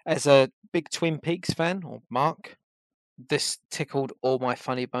as a big Twin Peaks fan, or Mark, this tickled all my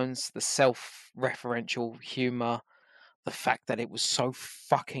funny bones. The self-referential humor, the fact that it was so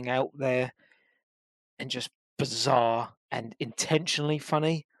fucking out there and just bizarre and intentionally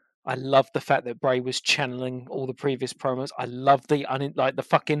funny. I love the fact that Bray was channeling all the previous promos. I love the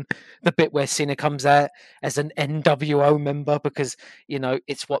bit where Cena comes out as an NWO member because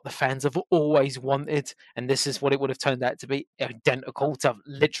it's what the fans have always wanted, and this is what it would have turned out to be, identical to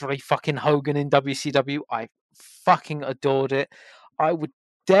literally fucking Hogan in WCW. I fucking adored it. I would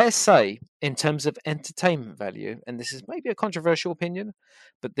dare say, in terms of entertainment value, and this is maybe a controversial opinion,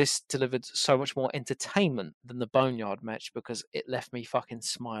 but this delivered so much more entertainment than the Boneyard match because it left me fucking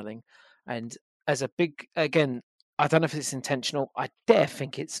smiling. And as a big, again, I don't know if it's intentional. I dare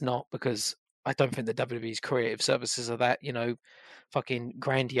think it's not because I don't think the WWE's creative services are that, fucking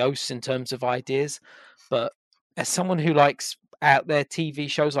grandiose in terms of ideas. But as someone who likes out there TV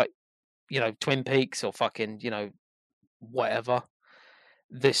shows like, Twin Peaks or fucking, whatever,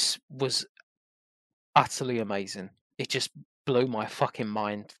 this was utterly amazing. It just blew my fucking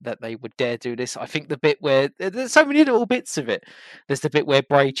mind that they would dare do this. I think the bit where there's so many little bits of it. There's the bit where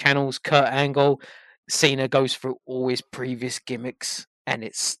Bray channels Kurt Angle, Cena goes through all his previous gimmicks, and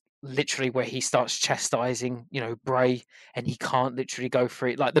it's literally where he starts chastising, Bray, and he can't literally go through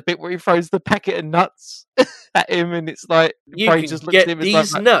it. Like the bit where he throws the packet of nuts at him, and it's like You Bray can just looks at get him and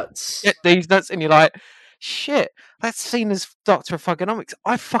these nuts. get these nuts, and you're like, shit, that's Cena's Doctor of Thugonomics.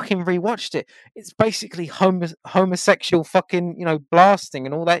 I fucking rewatched it. It's basically homosexual fucking, blasting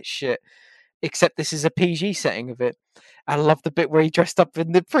and all that shit. Except this is a PG setting of it. I love the bit where he dressed up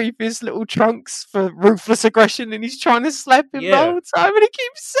in the previous little trunks for ruthless aggression, and he's trying to slap him the whole time, and he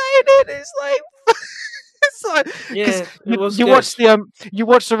keeps saying it. It's like, it's like, because you watch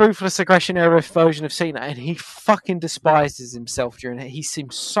the ruthless aggression era version of Cena, and he fucking despises himself during it. He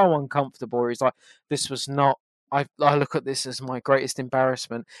seems so uncomfortable. He's like, this was not. I look at this as my greatest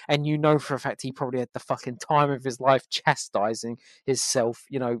embarrassment, and for a fact he probably had the fucking time of his life chastising himself,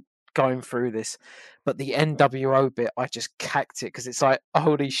 going through this. But the NWO bit, I just cacked it because it's like,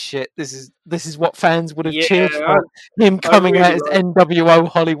 holy shit, this is what fans would have cheered for. Him coming out as NWO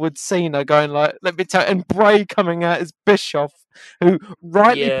Hollywood Cena, going like, let me tell, and Bray coming out as Bischoff, who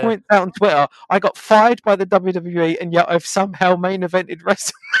rightly points out on Twitter, I got fired by the WWE, and yet I've somehow main evented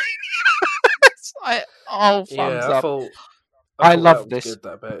WrestleMania. It's like, oh, thumbs up. I love this. Good,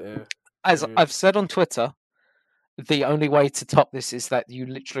 that bit, As I've said on Twitter, the only way to top this is that you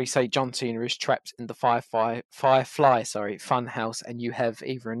literally say John Cena is trapped in the Firefly Funhouse, and you have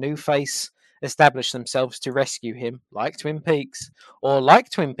either a new face establish themselves to rescue him, like Twin Peaks, or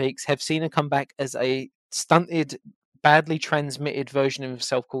like Twin Peaks, have Cena come back as a stunted, badly transmitted version of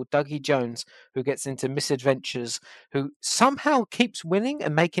himself called Dougie Jones, who gets into misadventures, who somehow keeps winning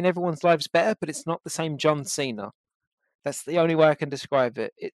and making everyone's lives better, but it's not the same John Cena. That's the only way I can describe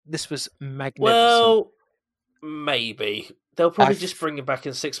it. This was magnificent. Well, maybe they'll probably just bring him back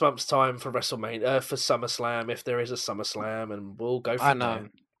in 6 months' time for WrestleMania, for SummerSlam, if there is a SummerSlam, and we'll go from there.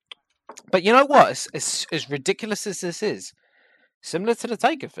 But you know what? As ridiculous as this is, similar to the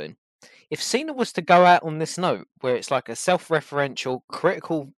Taker thing, if Cena was to go out on this note, where it's like a self-referential,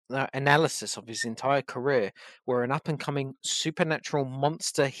 critical analysis of his entire career, where an up-and-coming supernatural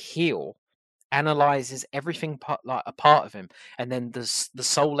monster heel analyzes everything a part of him, and then the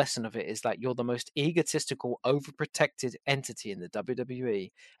sole lesson of it is that you're the most egotistical, overprotected entity in the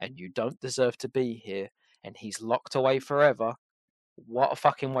WWE, and you don't deserve to be here, and he's locked away forever. What a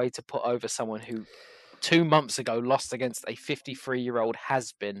fucking way to put over someone who 2 months ago lost against a 53-year-old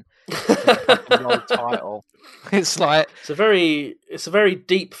has-been world title. It's like it's a very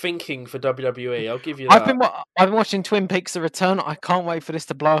deep thinking for WWE. I'll give you that. I've been watching Twin Peaks: The Return. I can't wait for this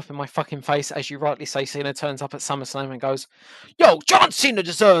to blow up in my fucking face. As you rightly say, Cena turns up at SummerSlam and goes, "Yo, John Cena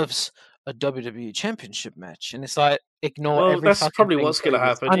deserves a WWE Championship match," and it's like, ignore every. That's probably what's going to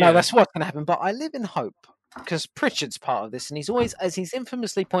happen. I know that's what's going to happen, but I live in hope because Pritchard's part of this, and he's always, as he's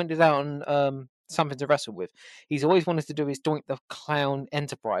infamously pointed out on Something to Wrestle With, he's always wanted to do his Doink the Clown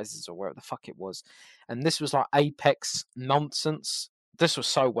Enterprises or wherever the fuck it was, and this was like apex nonsense. This was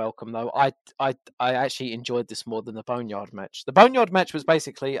so welcome though. I actually enjoyed this more than the Boneyard match. The Boneyard match was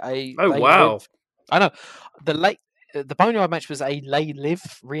basically a I know the Boneyard match was a Lay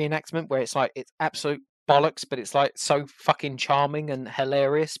Live reenactment where it's like it's absolute bollocks, but it's like so fucking charming and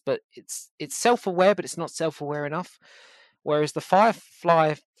hilarious, but it's self-aware, but it's not self-aware enough. Whereas the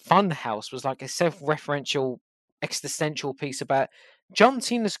Firefly Funhouse was like a self-referential, existential piece about John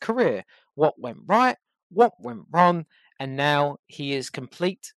Cena's career, what went right, what went wrong, and now he is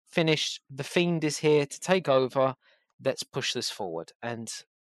complete, finished. The Fiend is here to take over. Let's push this forward. And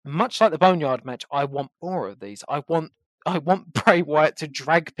much like the Boneyard match, I want more of these. I want Bray Wyatt to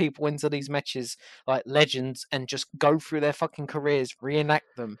drag people into these matches like legends and just go through their fucking careers,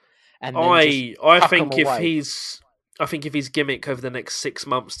 reenact them, and then I think if his gimmick over the next 6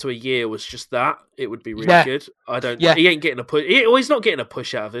 months to a year was just that, it would be really good. He ain't getting a push. He's not getting a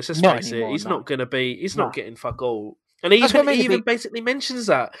push out of this. Let's face it. He's not going to be. He's not getting fuck all. And he even basically mentions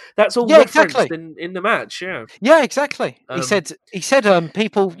that. That's all referenced in the match. Yeah. Yeah, exactly. He said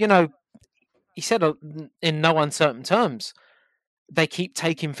people, he said in no uncertain terms, they keep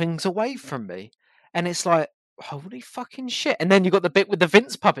taking things away from me, and it's like, holy fucking shit. And then you got the bit with the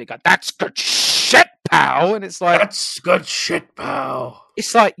Vince puppet go, that's good shit, pal. And it's like, that's good shit, pal.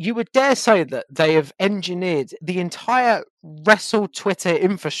 It's like, you would dare say that they have engineered the entire Wrestle Twitter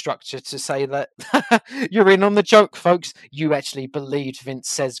infrastructure to say that you're in on the joke, folks. You actually believed Vince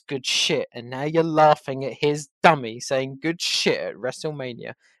says good shit, and now you're laughing at his dummy saying good shit at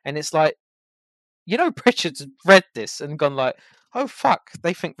WrestleMania. And it's like, Pritchard's read this and gone like, oh fuck,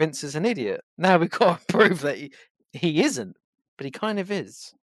 they think Vince is an idiot. Now we've got to prove that he isn't. but he kind of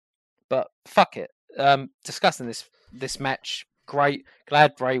is. But fuck it. Discussing this match, great.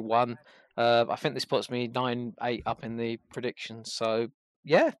 Glad Bray won. I think this puts me 9-8 up in the predictions. So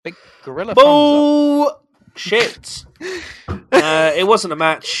yeah, big gorilla thumbs up. Shit. It wasn't a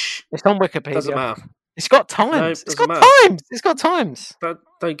match. It's on Wikipedia. Doesn't matter. It's got times. No, it's doesn't got matter. times. It's got times.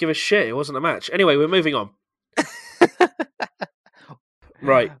 Don't give a shit. It wasn't a match. Anyway, we're moving on.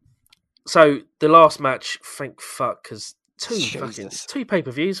 Right. So the last match, thank fuck, because two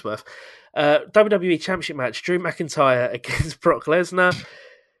pay-per-views worth. WWE Championship match, Drew McIntyre against Brock Lesnar.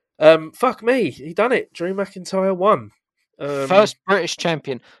 Fuck me, he done it. Drew McIntyre won. First British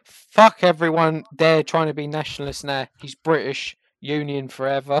champion. Fuck everyone there trying to be nationalist now. He's British. Union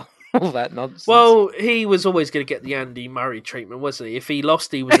forever. All that nonsense. Well, he was always going to get the Andy Murray treatment, wasn't he? If he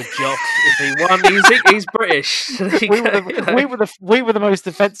lost, he was a jock. If he won, he's British. We were the most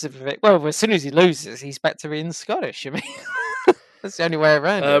defensive of it. Well, as soon as he loses, he's back to being Scottish. I mean, that's the only way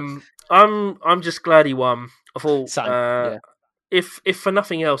around it. I'm just glad he won. I thought, yeah. if for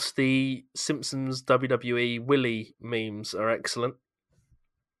nothing else, the Simpsons WWE Willie memes are excellent.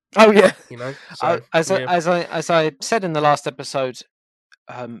 Oh yeah, you know. So, as I said in the last episode,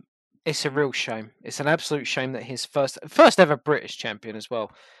 it's a real shame. It's an absolute shame that his first ever British champion as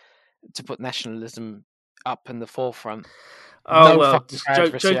well, to put nationalism up in the forefront. Oh well,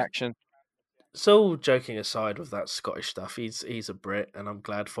 fucking reaction. So joking aside with that Scottish stuff, he's a Brit, and I'm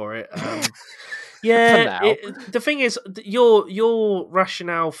glad for it. Yeah, the thing is, your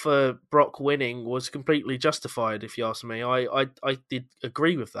rationale for Brock winning was completely justified. If you ask me, I did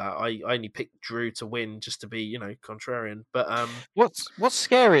agree with that. I only picked Drew to win just to be, contrarian. But what's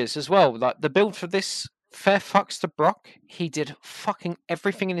scary is as well, like the build for this fair fucks to Brock. He did fucking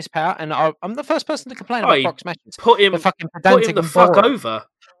everything in his power, and I'm the first person to complain about Brock's matches. Put him the fuck over.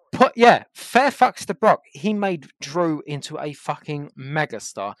 Fair fucks to Brock. He made Drew into a fucking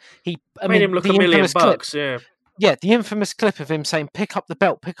megastar. He made him look $1 million. Yeah, the infamous clip of him saying pick up the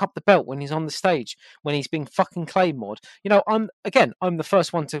belt when he's on the stage, when he's being fucking Claymored. I'm the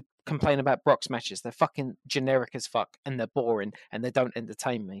first one to complain about Brock's matches. They're fucking generic as fuck, and they're boring, and they don't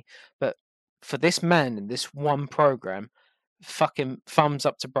entertain me. But for this man in this one program, fucking thumbs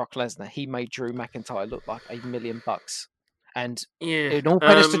up to Brock Lesnar. He made Drew McIntyre look like $1 million. And in all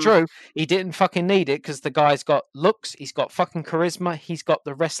fairness to Drew, he didn't fucking need it because the guy's got looks, he's got fucking charisma, he's got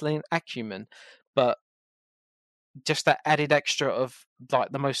the wrestling acumen. But just that added extra of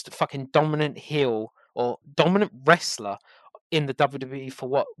like the most fucking dominant heel or dominant wrestler in the WWE for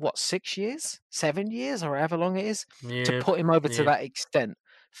what 6 years, 7 years, or however long it is, to put him over to that extent,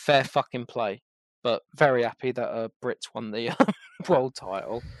 fair fucking play. But very happy that Brits won the world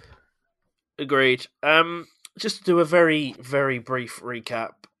title. Agreed. Just to do a very, very brief recap.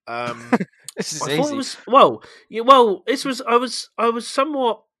 This is I easy. thought it was I was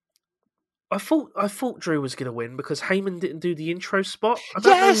somewhat. I thought Drew was going to win because Heyman didn't do the intro spot.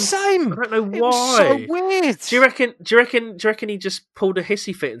 Same. I don't know why. It was so weird. Do you reckon he just pulled a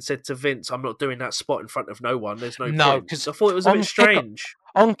hissy fit and said to Vince, "I'm not doing that spot in front of no one. There's no point." Because I thought it was a bit strange.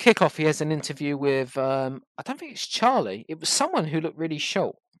 On kickoff, he has an interview with I don't think it's Charlie. It was someone who looked really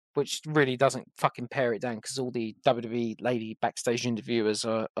short, which really doesn't fucking pare it down because all the WWE lady backstage interviewers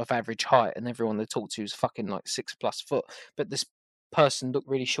are of average height, and everyone they talk to is fucking like 6+ foot. But this person looked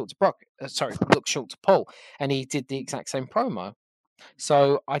really short to looked short to Paul, and he did the exact same promo.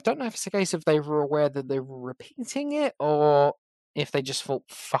 So I don't know if it's a case of they were aware that they were repeating it, or if they just thought,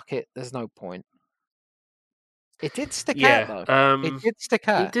 "Fuck it, there's no point." It did stick out though. It did stick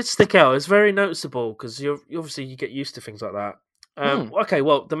out. It did stick out. It's very noticeable because you get used to things like that. Okay,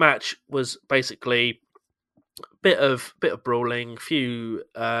 well, the match was basically a bit of brawling, few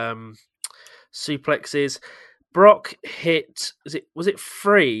suplexes. Brock hit was it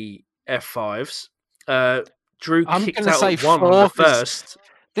 3 F5s? Drew kicked out one on the first.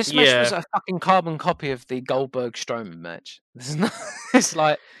 This match was a fucking carbon copy of the Goldberg Strowman match. It's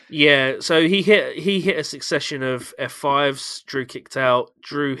like so he hit a succession of F5s. Drew kicked out.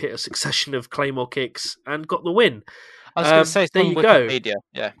 Drew hit a succession of Claymore kicks and got the win. I was going to say it's on Wikipedia.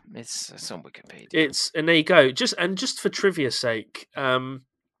 Yeah, it's on Wikipedia. And there you go. Just for trivia's sake,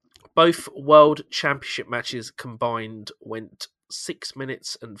 both World Championship matches combined went 6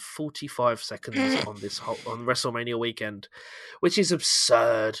 minutes and 45 seconds on WrestleMania weekend, which is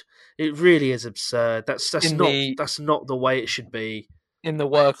absurd. It really is absurd. That's not the way it should be. In the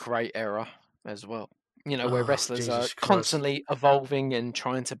work rate era as well, where wrestlers are constantly evolving and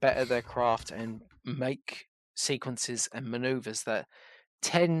trying to better their craft and make sequences and maneuvers that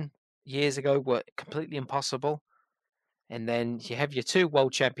 10 years ago were completely impossible. And then you have your 2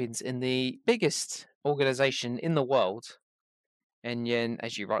 world champions in the biggest organization in the world And then,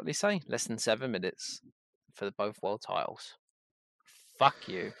 as you rightly say, less than 7 minutes for both world titles. Fuck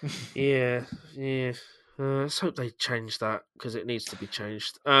you. Yeah. Let's hope they change that because it needs to be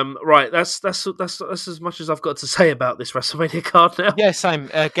changed. Right, that's as much as I've got to say about this WrestleMania card now. Yeah, same.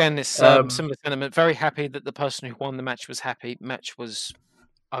 Again, it's similar sentiment. Very happy that the person who won the match was happy. Match was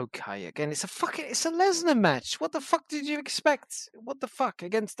okay. Again, it's a Lesnar match. What the fuck did you expect? What the fuck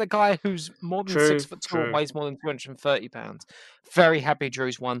against the guy who's more than 6'2" and weighs more than 230 pounds? Very happy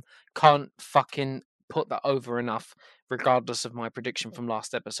Drew's won. Can't fucking put that over enough, regardless of my prediction from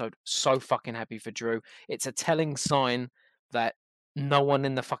last episode. So fucking happy for Drew. It's a telling sign that no one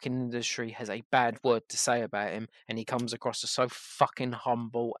in the fucking industry has a bad word to say about him, and he comes across as so fucking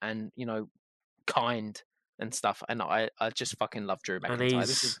humble and, kind and stuff. And I just fucking love Drew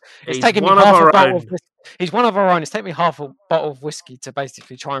McIntyre. It's taken me half a bottle of whiskey. He's one of our own. It's taken me half a bottle of whiskey to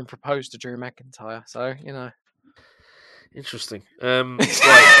basically try and propose to Drew McIntyre. So, Interesting. Right,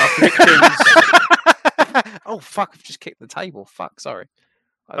 our predictions. Oh fuck! I've just kicked the table. Fuck, sorry.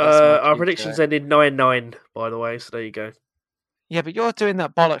 Our predictions ended 9-9, by the way. So there you go. Yeah, but you're doing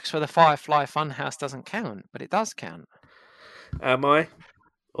that bollocks for the Firefly Funhouse doesn't count, but it does count. Am I,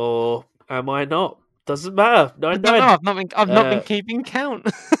 or am I not? Doesn't matter. 9-9. No, I've not been keeping count.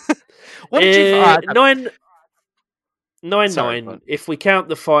 What did you? 9-9. If we count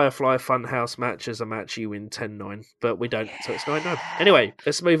the Firefly Funhouse match as a match, you win 10-9, but we don't, so it's 9-9. Anyway,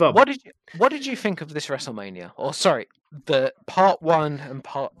 let's move on. What did you think of this WrestleMania? Or sorry, the part 1 and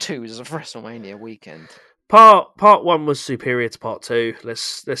part 2 of WrestleMania weekend. Part 1 was superior to part 2.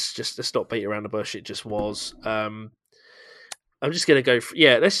 Let's not beat around the bush. It just was. I'm just gonna go.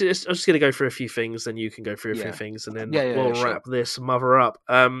 I'm just gonna go through a few things, then you can go through a few things, and then we'll wrap this mother up.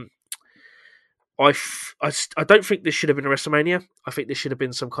 I don't think this should have been a WrestleMania. I think this should have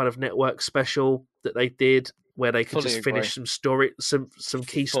been some kind of network special that they did where they could finish some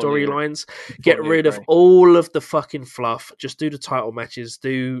key storylines, get rid of all of the fucking fluff, just do the title matches,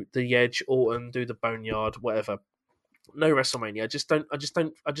 do the Edge, Orton, do the Boneyard, whatever. No WrestleMania. I just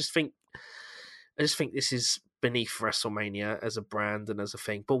think this is beneath WrestleMania as a brand and as a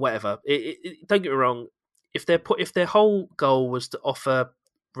thing. But whatever. Don't get me wrong. If their whole goal was to offer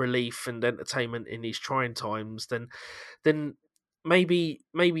relief and entertainment in these trying times, then maybe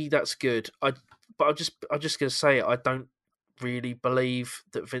that's good. I'm just gonna say I don't really believe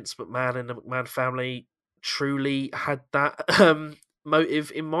that Vince McMahon and the McMahon family truly had that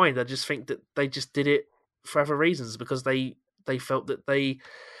motive in mind. I just think that they just did it for other reasons because they felt that they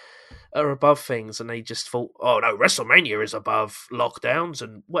are above things and they just thought, oh no, WrestleMania is above lockdowns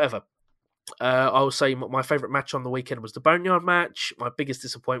and whatever. I will say my favourite match on the weekend was the Boneyard match. My biggest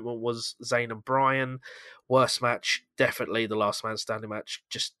disappointment was Zayn and Bryan. Worst match, definitely the Last Man Standing match.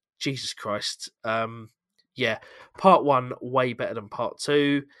 Just Jesus Christ. Part 1 way better than part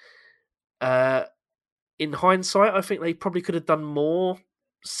 2. In hindsight, I think they probably could have done more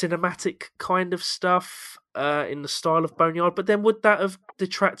cinematic kind of stuff in the style of Boneyard, but then would that have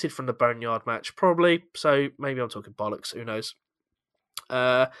detracted from the Boneyard match? Probably. So maybe I'm talking bollocks. Who knows?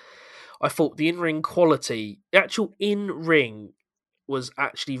 I thought the in-ring quality, the actual in-ring was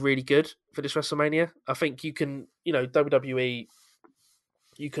actually really good for this WrestleMania. I think you can, WWE,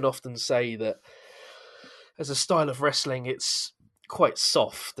 you can often say that as a style of wrestling, it's quite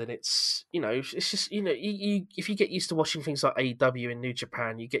soft and it's just, you if you get used to watching things like AEW in New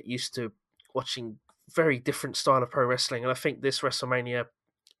Japan, you get used to watching very different style of pro wrestling. And I think this WrestleMania,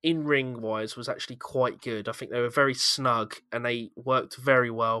 in-ring wise, was actually quite good. I think they were very snug and they worked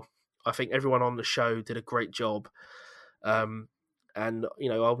very well. I think everyone on the show did a great job. And,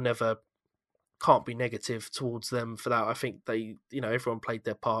 can't be negative towards them for that. I think they, everyone played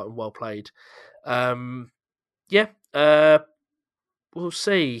their part and well played. We'll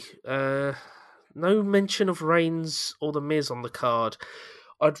see. No mention of Reigns or The Miz on the card.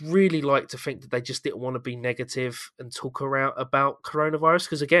 I'd really like to think that they just didn't want to be negative and talk about coronavirus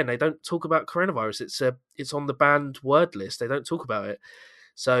because, again, they don't talk about coronavirus. It's on the banned word list. They don't talk about it.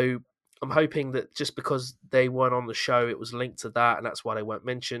 So I'm hoping that just because they weren't on the show, it was linked to that, and that's why they weren't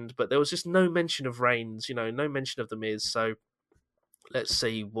mentioned. But there was just no mention of Reigns, no mention of The Miz. So let's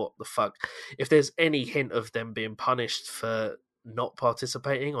see what the fuck. If there's any hint of them being punished for not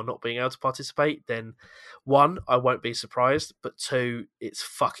participating or not being able to participate, then 1, I won't be surprised, but 2, it's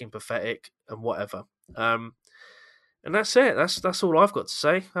fucking pathetic and whatever. And that's it. That's all I've got to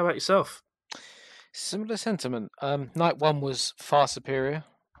say. How about yourself? Similar sentiment. Night 1 was far superior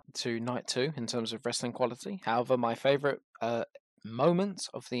to night 2 in terms of wrestling quality. However, my favourite moment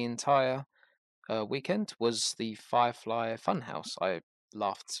of the entire weekend was the Firefly Funhouse. I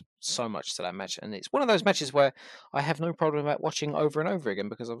laughed so much to that match, and it's one of those matches where I have no problem about watching over and over again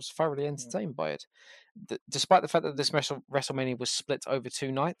because I was thoroughly entertained by it. Despite the fact that this WrestleMania was split over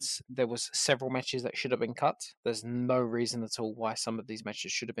 2 nights, there was several matches that should have been cut. There's no reason at all why some of these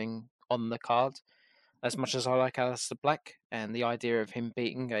matches should have been on the card. As much as I like Aleister Black and the idea of him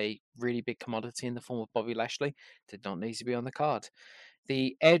beating a really big commodity in the form of Bobby Lashley, did not need to be on the card.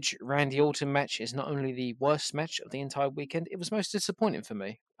 The Edge Randy Orton match is not only the worst match of the entire weekend, it was most disappointing for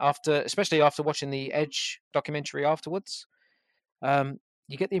me. Especially after watching the Edge documentary afterwards.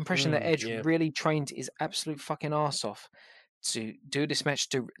 You get the impression that Edge really trained his absolute fucking arse off to do this match,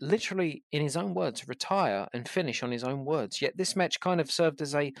 to literally, in his own words, retire and finish on his own words. Yet this match kind of served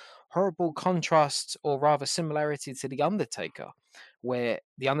as a horrible contrast, or rather similarity, to The Undertaker, where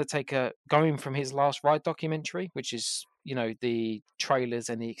The Undertaker, going from his Last Ride documentary, which is, the trailers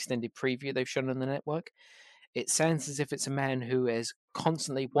and the extended preview they've shown on the network, it sounds as if it's a man who has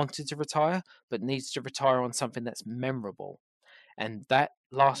constantly wanted to retire, but needs to retire on something that's memorable. And that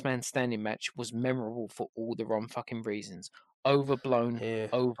Last Man Standing match was memorable for all the wrong fucking reasons. Overblown,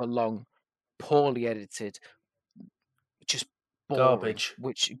 overlong, poorly edited, just boring. Garbage.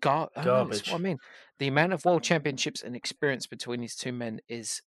 Garbage. That's what I mean. The amount of world championships and experience between these two men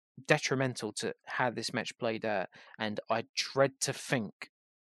is detrimental to how this match played out. And I dread to think,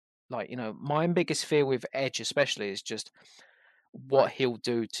 my biggest fear with Edge especially is just what he'll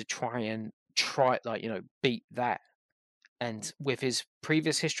do to try, beat that. And with his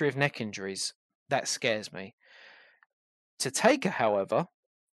previous history of neck injuries, that scares me. To Taker, however,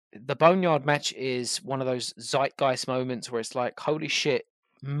 the Boneyard match is one of those zeitgeist moments where it's like, holy shit,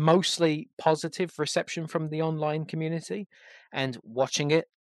 mostly positive reception from the online community, and watching it,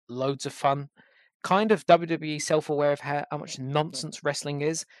 loads of fun. Kind of WWE self-aware of how much nonsense wrestling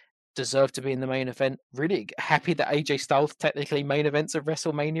is. Deserved to be in the main event. Really happy that AJ Styles technically main events of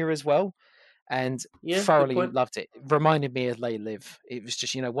WrestleMania as well. And thoroughly loved it. Reminded me of They Live. It was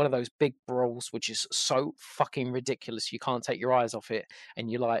just, one of those big brawls, which is so fucking ridiculous. You can't take your eyes off it. And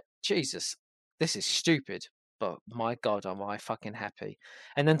you're like, Jesus, this is stupid. But my God, am I fucking happy.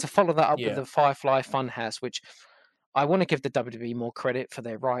 And then to follow that up with the Firefly Funhouse, which I want to give the WWE more credit for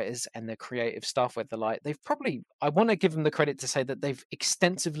their writers and their creative stuff, where I want to give them the credit to say that they've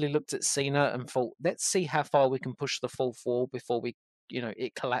extensively looked at Cena and thought, let's see how far we can push the fourth wall before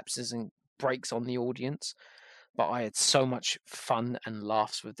it collapses and breaks on the audience. But I had so much fun and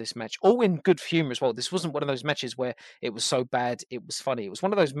laughs with this match, all in good humor as well. This wasn't one of those matches where it was so bad it was funny. It was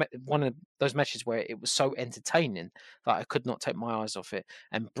one of those matches where it was so entertaining that I could not take my eyes off it.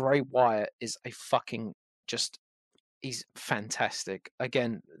 And Bray Wyatt is a fucking he's fantastic.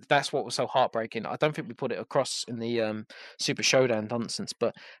 Again, that's what was so heartbreaking. I don't think we put it across in the Super Showdown nonsense,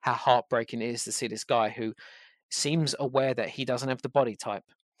 but how heartbreaking it is to see this guy who seems aware that he doesn't have the body type.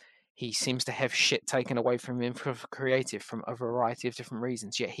 He seems to have shit taken away from him for creative from a variety of different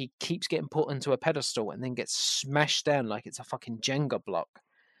reasons, yet he keeps getting put into a pedestal and then gets smashed down like it's a fucking Jenga block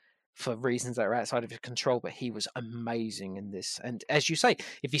for reasons that are outside of his control. But he was amazing in this. And as you say,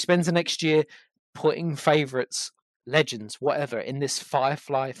 if he spends the next year putting favorites, legends, whatever, in this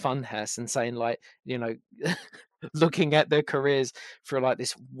Firefly Funhouse and saying, looking at their careers through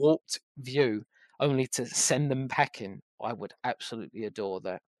this warped view, only to send them packing, I would absolutely adore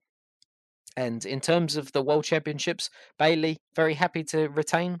that. And in terms of the World Championships, Bayley, very happy to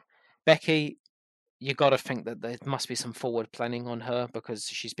retain. Becky, you got to think that there must be some forward planning on her because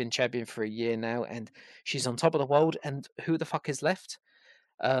she's been champion for a year now and she's on top of the world. And who the fuck is left?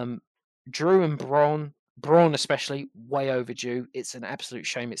 Drew and Braun especially, way overdue. It's an absolute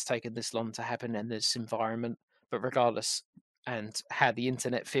shame it's taken this long to happen in this environment. But regardless, and how the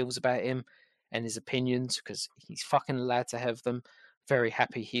internet feels about him and his opinions, because he's fucking allowed to have them, very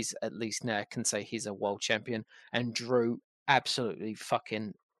happy he's at least now can say he's a world champion. And Drew, absolutely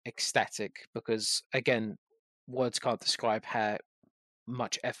fucking ecstatic because, again, words can't describe how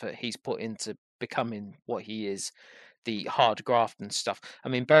much effort he's put into becoming what he is. The hard graft and stuff. I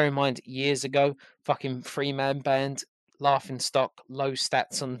mean, bear in mind, years ago, fucking 3-man band, laughing stock, low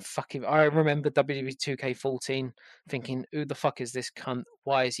stats on fucking. I remember WWE 2K14 thinking, who the fuck is this cunt?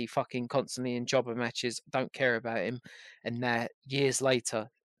 Why is he fucking constantly in jobber matches? Don't care about him. And now, years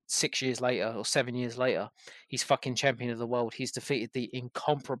later, 6 years later or 7 years later, he's fucking champion of the world. He's defeated the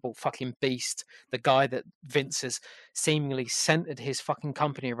incomparable fucking beast, the guy that Vince has seemingly centered his fucking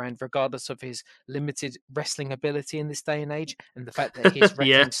company around, regardless of his limited wrestling ability in this day and age, and the fact that his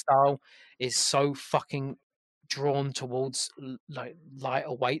wrestling style is so fucking drawn towards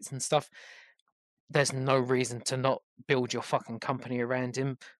lighter weights and stuff. There's no reason to not build your fucking company around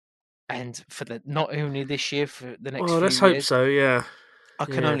him. And for not only this year, for the next few years. Let's hope so, yeah. I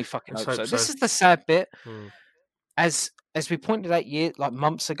can only fucking let's hope so. hope This so. is the sad bit. Hmm. As we pointed out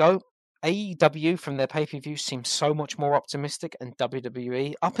months ago, AEW from their pay-per-view seemed so much more optimistic, and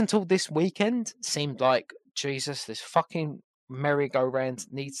WWE up until this weekend seemed like, Jesus, this fucking merry-go-round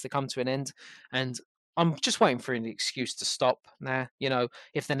needs to come to an end, and I'm just waiting for an excuse to stop. Nah,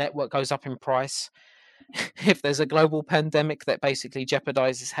 if the network goes up in price, if there's a global pandemic that basically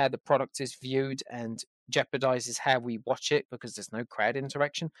jeopardizes how the product is viewed and jeopardizes how we watch it because there's no crowd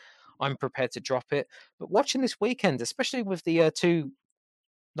interaction, I'm prepared to drop it. But watching this weekend, especially with the two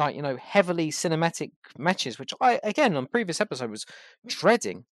heavily cinematic matches, which I, again, on previous episode was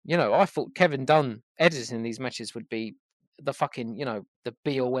dreading. I thought Kevin Dunn editing these matches would be the fucking, the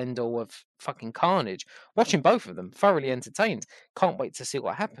be all end all of fucking carnage. Watching both of them, thoroughly entertained. Can't wait to see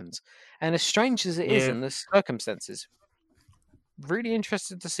what happens. And as strange as it is in the circumstances, really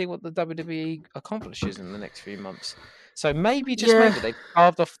interested to see what the WWE accomplishes in the next few months. So maybe, just maybe, they've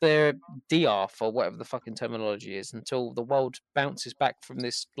carved off their DRF or whatever the fucking terminology is until the world bounces back from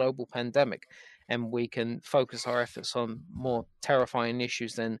this global pandemic and we can focus our efforts on more terrifying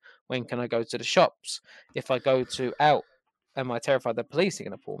issues than when can I go to the shops? If I go to out, am I terrified the police are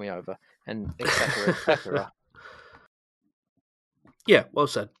going to pull me over? And et cetera, et cetera. Yeah, well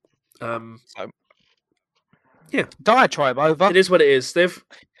said. Yeah, diatribe over. It is what it is. They've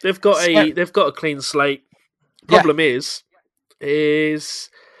got a clean slate. Problem is how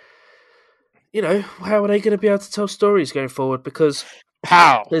are they going to be able to tell stories going forward? Because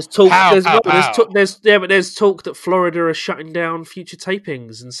there's talk. There's talk that Florida are shutting down future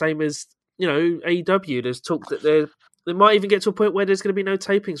tapings, and same as AEW. There's talk that they might even get to a point where there's going to be no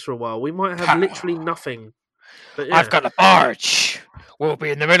tapings for a while. We might have literally nothing. But yeah. I've got a barge. We'll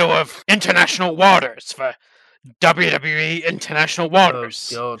be in the middle of international waters for WWE International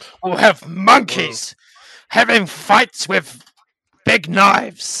Waters. Oh, God. We'll have monkeys having fights with big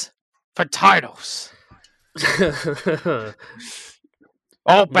knives for titles.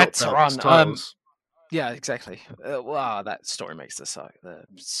 All bets are on. Yeah, exactly. Wow, that story makes the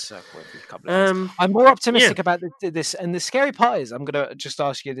circle every couple of days. I'm more optimistic about this, and the scary part is, I'm going to just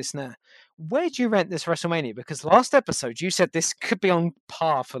ask you this now. Where do you rank this WrestleMania? Because last episode you said this could be on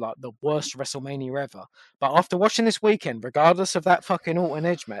par for like the worst WrestleMania ever. But after watching this weekend, regardless of that fucking Orton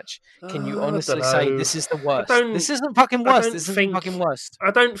Edge match, can you honestly say this is the worst? This isn't fucking worst. This isn't fucking worst.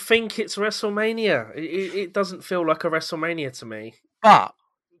 I don't think it's WrestleMania. It doesn't feel like a WrestleMania to me. But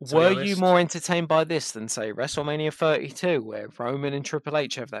were you more entertained by this than, say, WrestleMania 32, where Roman and Triple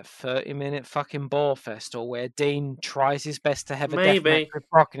H have that 30-minute fucking ball fest, or where Dean tries his best to have a death match with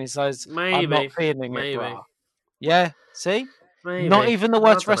Brock and he says, I'm not feeling it, bro. Yeah, see? Maybe. Not even the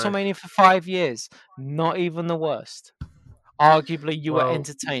worst WrestleMania for 5 years. Not even the worst. Arguably, you were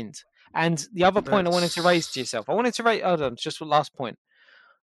entertained. And the other point I wanted to raise to yourself, hold on, just one last point.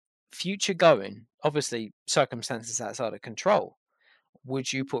 Future going, obviously, circumstances outside of control.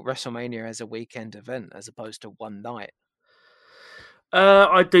 Would you put WrestleMania as a weekend event as opposed to one night?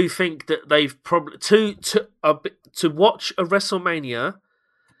 I do think that they've probably to watch a WrestleMania,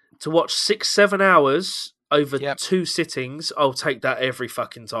 to watch 6-7 hours over 2 sittings. I'll take that every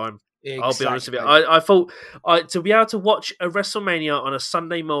fucking time. Exactly. I'll be honest with you. I thought to be able to watch a WrestleMania on a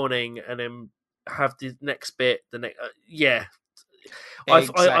Sunday morning and then have the next bit, Exactly.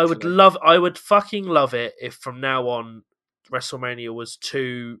 I would fucking love it if from now on WrestleMania was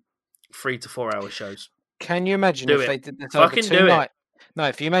 2 3 to 4 hour shows. Can you imagine if they did this over 2 nights? No,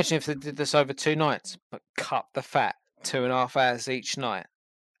 if you imagine if they did this over 2 nights, but cut the fat 2.5 hours each night,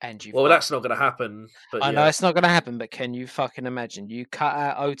 and you. Well, that's not going to happen. But I know it's not going to happen, but can you fucking imagine? You cut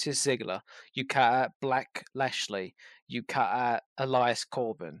out Otis Ziggler, you cut out Black Lashley, you cut out Elias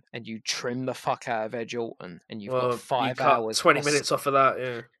Corbin, and you trim the fuck out of Edge Orton, and you've got 5 hours. 20 minutes off of that,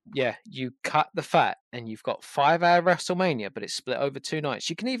 yeah. Yeah, you cut the fat, and you've got 5-hour WrestleMania, but it's split over 2 nights.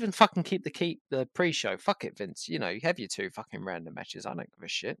 You can even fucking keep the pre-show. Fuck it, Vince. You have your 2 fucking random matches. I don't give a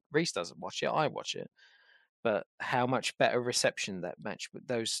shit. Reese doesn't watch it. I watch it. But how much better reception that match with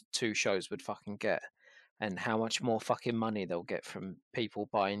those 2 shows would fucking get, and how much more fucking money they'll get from people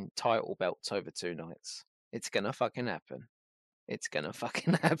buying title belts over 2 nights. It's gonna fucking happen. It's gonna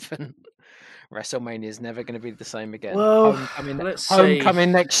fucking happen. WrestleMania is never going to be the same again. Well,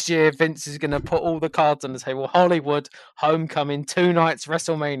 Homecoming next year, Vince is going to put all the cards on the table. Hollywood, Homecoming, 2 nights,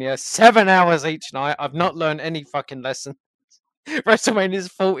 WrestleMania, 7 hours each night. I've not learned any fucking lesson. WrestleMania is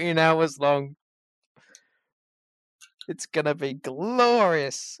 14 hours long. It's going to be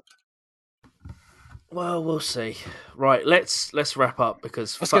glorious. Well, we'll see. Right, let's wrap up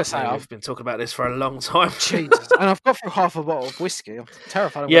because I was gonna fuck say, me, we've been talking about this for a long time. Jesus, and I've got through half a bottle of whiskey. I'm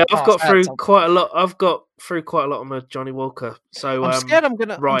terrified. Yeah, I've got through quite a lot. I've got through quite a lot of my Johnny Walker. So I'm scared. I'm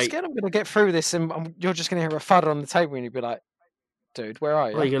gonna right. get through this, and you're just gonna hear a thud on the table, and you'll be like, "Dude, where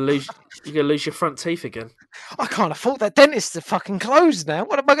are you?" Oh, you're gonna lose your front teeth again. I can't afford that dentist to fucking close now.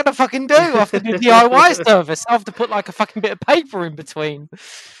 What am I gonna fucking do? I have to do DIY service. I have to put like a fucking bit of paper in between.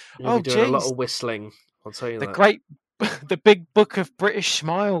 You'll be doing a lot of whistling. I'll tell you that. The big book of British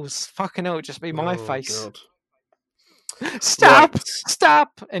smiles. Fucking hell, it'd just be my face. God. Stop! Right.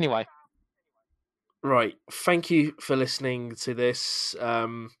 Stop! Anyway. Right. Thank you for listening to this.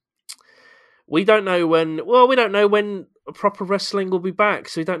 We don't know when proper wrestling will be back,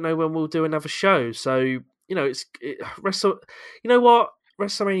 so we don't know when we'll do another show. So, you know, you know what?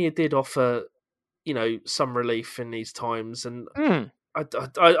 WrestleMania did offer, you know, some relief in these times, and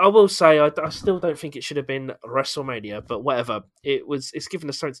I will say I still don't think it should have been WrestleMania, but whatever. It's given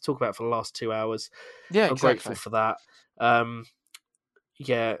us something to talk about for the last 2 hours. Yeah, I'm grateful for that.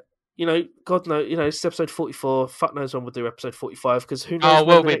 Yeah, you know, God knows, you know, it's episode 44. Fuck knows when we'll do episode 45 because who knows?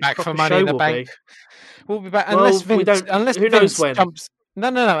 We'll be back for Money in the Bank. We'll be back unless Vince. Who knows when?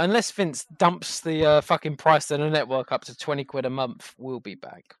 No. Unless Vince dumps the fucking price of the network up to £20 a month, we'll be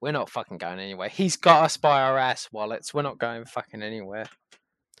back. We're not fucking going anywhere. He's got us by our ass wallets. We're not going fucking anywhere.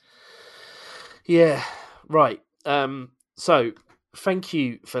 Yeah, right. So thank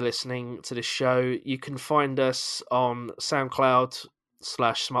you for listening to this show. You can find us on SoundCloud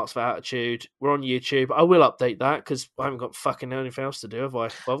 /Smarts for Attitude. We're on YouTube. I will update that because I haven't got fucking anything else to do, have I?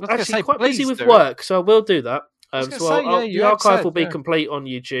 Well, I'm actually quite busy with work, so I will do that. The archive will be complete on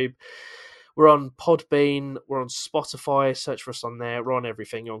YouTube. We're on Podbean. We're on Spotify. Search for us on there. We're on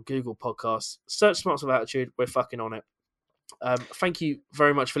everything. You're on Google Podcasts. Search Smarts with Attitude. We're fucking on it. Thank you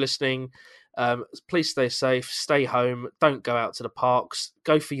very much for listening. Please stay safe. Stay home. Don't go out to the parks.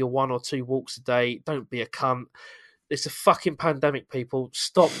 Go for your 1 or 2 walks a day. Don't be a cunt. It's a fucking pandemic, people.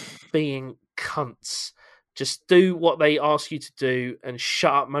 Stop being cunts. Just do what they ask you to do and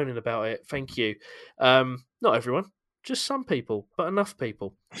shut up moaning about it. Thank you. Not everyone, just some people, but enough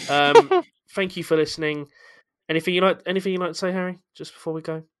people. Thank you for listening. Anything you'd like to say, Harry, just before we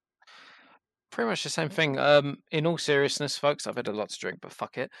go? Pretty much the same thing. In all seriousness, folks, I've had a lot to drink, but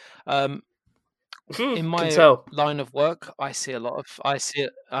fuck it. In my line of work, I see a lot of.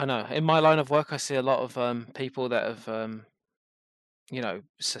 In my line of work, I see a lot of people that have, you know,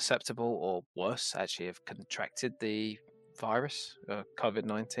 susceptible or worse, actually, have contracted the virus,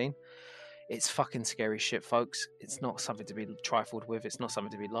 COVID-19. It's fucking scary shit, folks. It's not something to be trifled with. It's not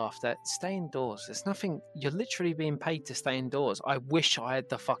something to be laughed at. Stay indoors. There's nothing. You're literally being paid to stay indoors. I wish I had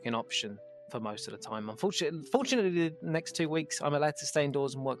the fucking option for most of the time. Fortunately, the next 2 weeks, I'm allowed to stay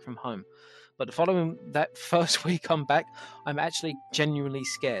indoors and work from home. But the following that first week I'm back, I'm actually genuinely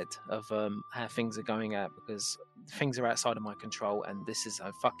scared of how things are going out because things are outside of my control, and this is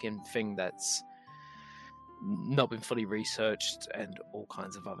a fucking thing that's not been fully researched and all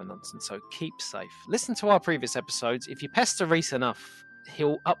kinds of other nonsense. So keep safe. Listen to our previous episodes. If you pester Reese enough,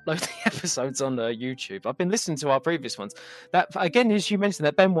 he'll upload the episodes on YouTube. I've been listening to our previous ones. That, again, as you mentioned,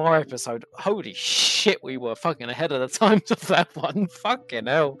 that Benoit episode, holy shit, we were fucking ahead of the times of that one. Fucking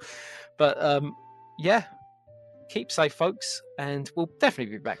hell. But yeah, keep safe, folks, and we'll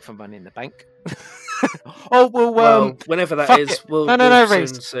definitely be back for Money in the Bank. Whenever that is, we'll soon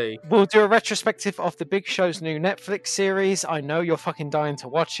see. We'll do a retrospective of the Big Show's new Netflix series. I know you're fucking dying to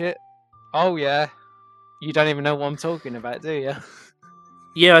watch it. Oh yeah, you don't even know what I'm talking about, do you?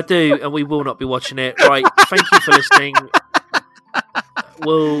 Yeah, I do, and we will not be watching it. Right, thank you for listening.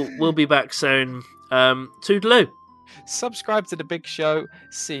 We'll be back soon. Toodaloo. Subscribe to the Big Show.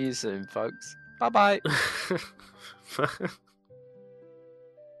 See you soon, folks. Bye bye.